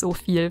jetzt nicht so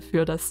viel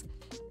für das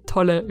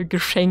tolle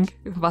Geschenk,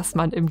 was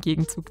man im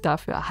Gegenzug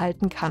dafür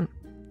erhalten kann.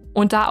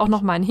 Und da auch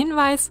nochmal ein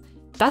Hinweis,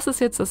 das ist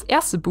jetzt das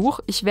erste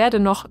Buch. Ich werde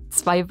noch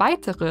 2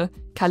 weitere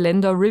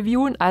Kalender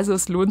reviewen, also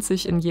es lohnt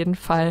sich in jedem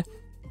Fall,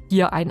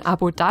 hier ein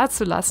Abo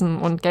dazulassen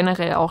und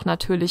generell auch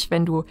natürlich,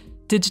 wenn du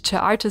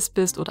Digital Artist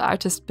bist oder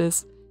Artist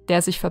bist,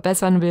 der sich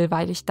verbessern will,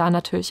 weil ich da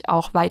natürlich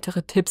auch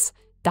weitere Tipps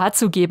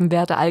dazu geben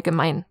werde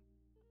allgemein.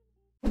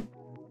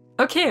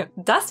 Okay,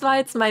 das war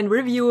jetzt mein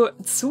Review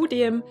zu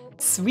dem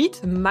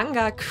Sweet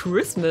Manga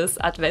Christmas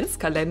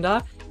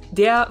Adventskalender,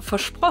 der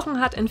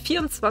versprochen hat, in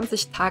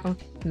 24 Tagen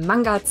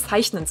Manga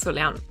zeichnen zu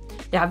lernen.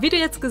 Ja, wie du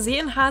jetzt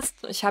gesehen hast,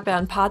 ich habe ja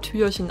ein paar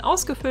Türchen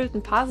ausgefüllt,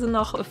 ein paar sind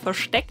noch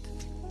versteckt.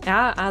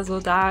 Ja, also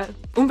da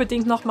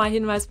unbedingt nochmal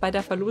Hinweis bei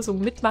der Verlosung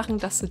mitmachen,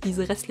 dass du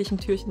diese restlichen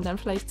Türchen dann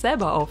vielleicht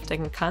selber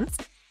aufdecken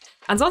kannst.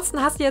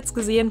 Ansonsten hast du jetzt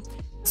gesehen,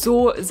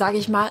 so, sage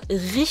ich mal,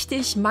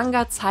 richtig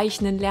Manga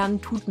zeichnen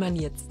lernen tut man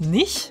jetzt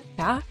nicht,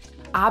 ja,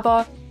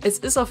 aber es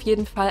ist auf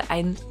jeden Fall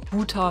ein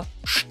guter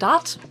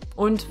Start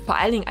und vor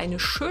allen Dingen eine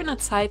schöne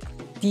Zeit,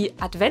 die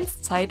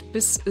Adventszeit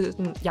bis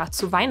ja,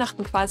 zu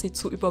Weihnachten quasi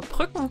zu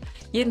überbrücken.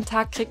 Jeden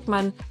Tag kriegt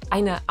man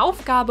eine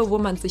Aufgabe, wo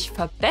man sich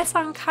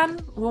verbessern kann,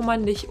 wo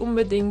man nicht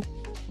unbedingt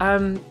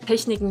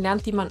Techniken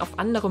lernt, die man auf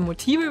andere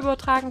Motive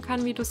übertragen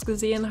kann, wie du es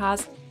gesehen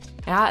hast.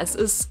 Ja, es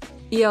ist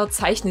eher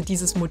zeichne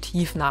dieses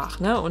Motiv nach,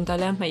 ne? Und da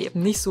lernt man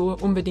eben nicht so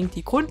unbedingt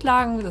die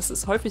Grundlagen. Das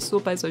ist häufig so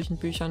bei solchen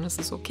Büchern, das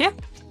ist okay.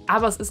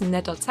 Aber es ist ein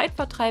netter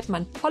Zeitvertreib.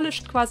 Man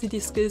polisht quasi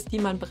die Skills, die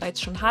man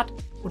bereits schon hat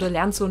oder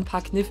lernt so ein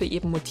paar Kniffe,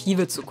 eben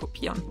Motive zu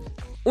kopieren.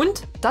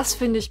 Und das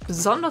finde ich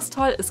besonders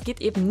toll. Es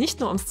geht eben nicht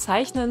nur ums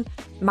Zeichnen.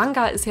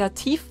 Manga ist ja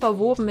tief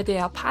verwoben mit der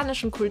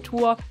japanischen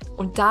Kultur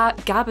und da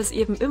gab es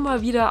eben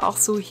immer wieder auch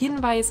so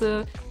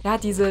Hinweise, ja,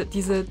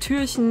 diese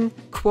Türchen,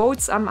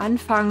 Quotes am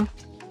Anfang.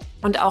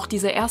 Und auch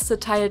dieser erste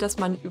Teil, dass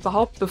man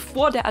überhaupt,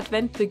 bevor der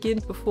Advent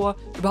beginnt, bevor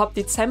überhaupt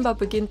Dezember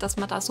beginnt, dass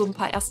man da so ein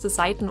paar erste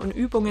Seiten und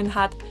Übungen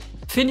hat,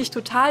 finde ich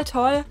total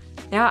toll.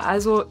 Ja,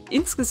 also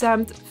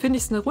insgesamt finde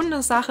ich es eine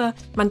runde Sache.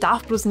 Man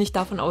darf bloß nicht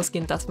davon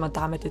ausgehen, dass man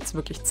damit jetzt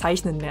wirklich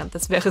zeichnen lernt.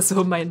 Das wäre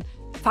so mein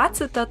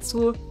Fazit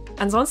dazu.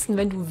 Ansonsten,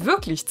 wenn du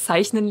wirklich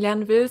zeichnen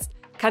lernen willst,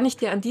 kann ich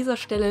dir an dieser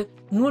Stelle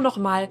nur noch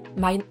mal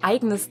mein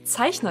eigenes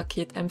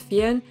Zeichner-Kit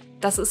empfehlen.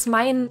 Das ist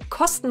mein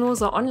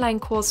kostenloser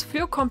Online-Kurs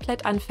für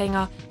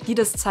Komplettanfänger, die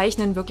das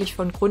Zeichnen wirklich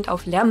von Grund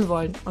auf lernen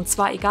wollen. Und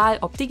zwar egal,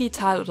 ob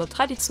digital oder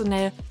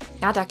traditionell.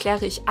 Ja, da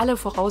erkläre ich alle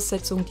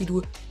Voraussetzungen, die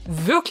du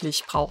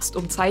wirklich brauchst,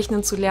 um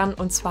zeichnen zu lernen,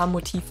 und zwar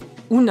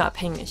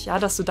motivunabhängig. Ja,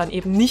 dass du dann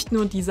eben nicht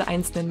nur diese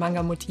einzelnen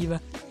Manga-Motive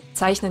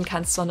zeichnen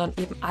kannst, sondern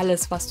eben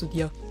alles, was du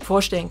dir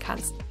vorstellen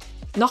kannst.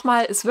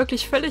 Nochmal, ist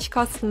wirklich völlig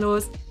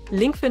kostenlos.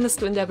 Link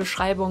findest du in der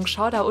Beschreibung,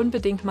 schau da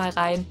unbedingt mal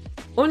rein.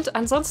 Und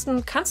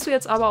ansonsten kannst du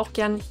jetzt aber auch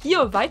gern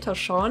hier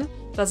weiterschauen.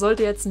 Da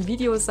sollte jetzt ein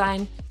Video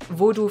sein,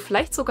 wo du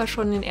vielleicht sogar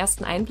schon den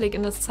ersten Einblick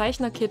in das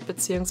Zeichner-Kit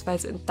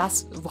bzw. in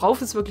das,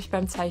 worauf es wirklich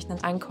beim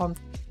Zeichnen ankommt,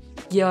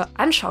 dir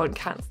anschauen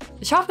kannst.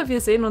 Ich hoffe,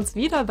 wir sehen uns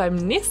wieder beim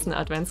nächsten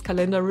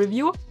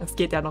Adventskalender-Review. Es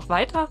geht ja noch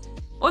weiter.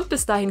 Und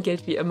bis dahin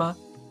gilt wie immer,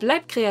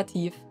 bleib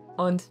kreativ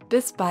und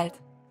bis bald.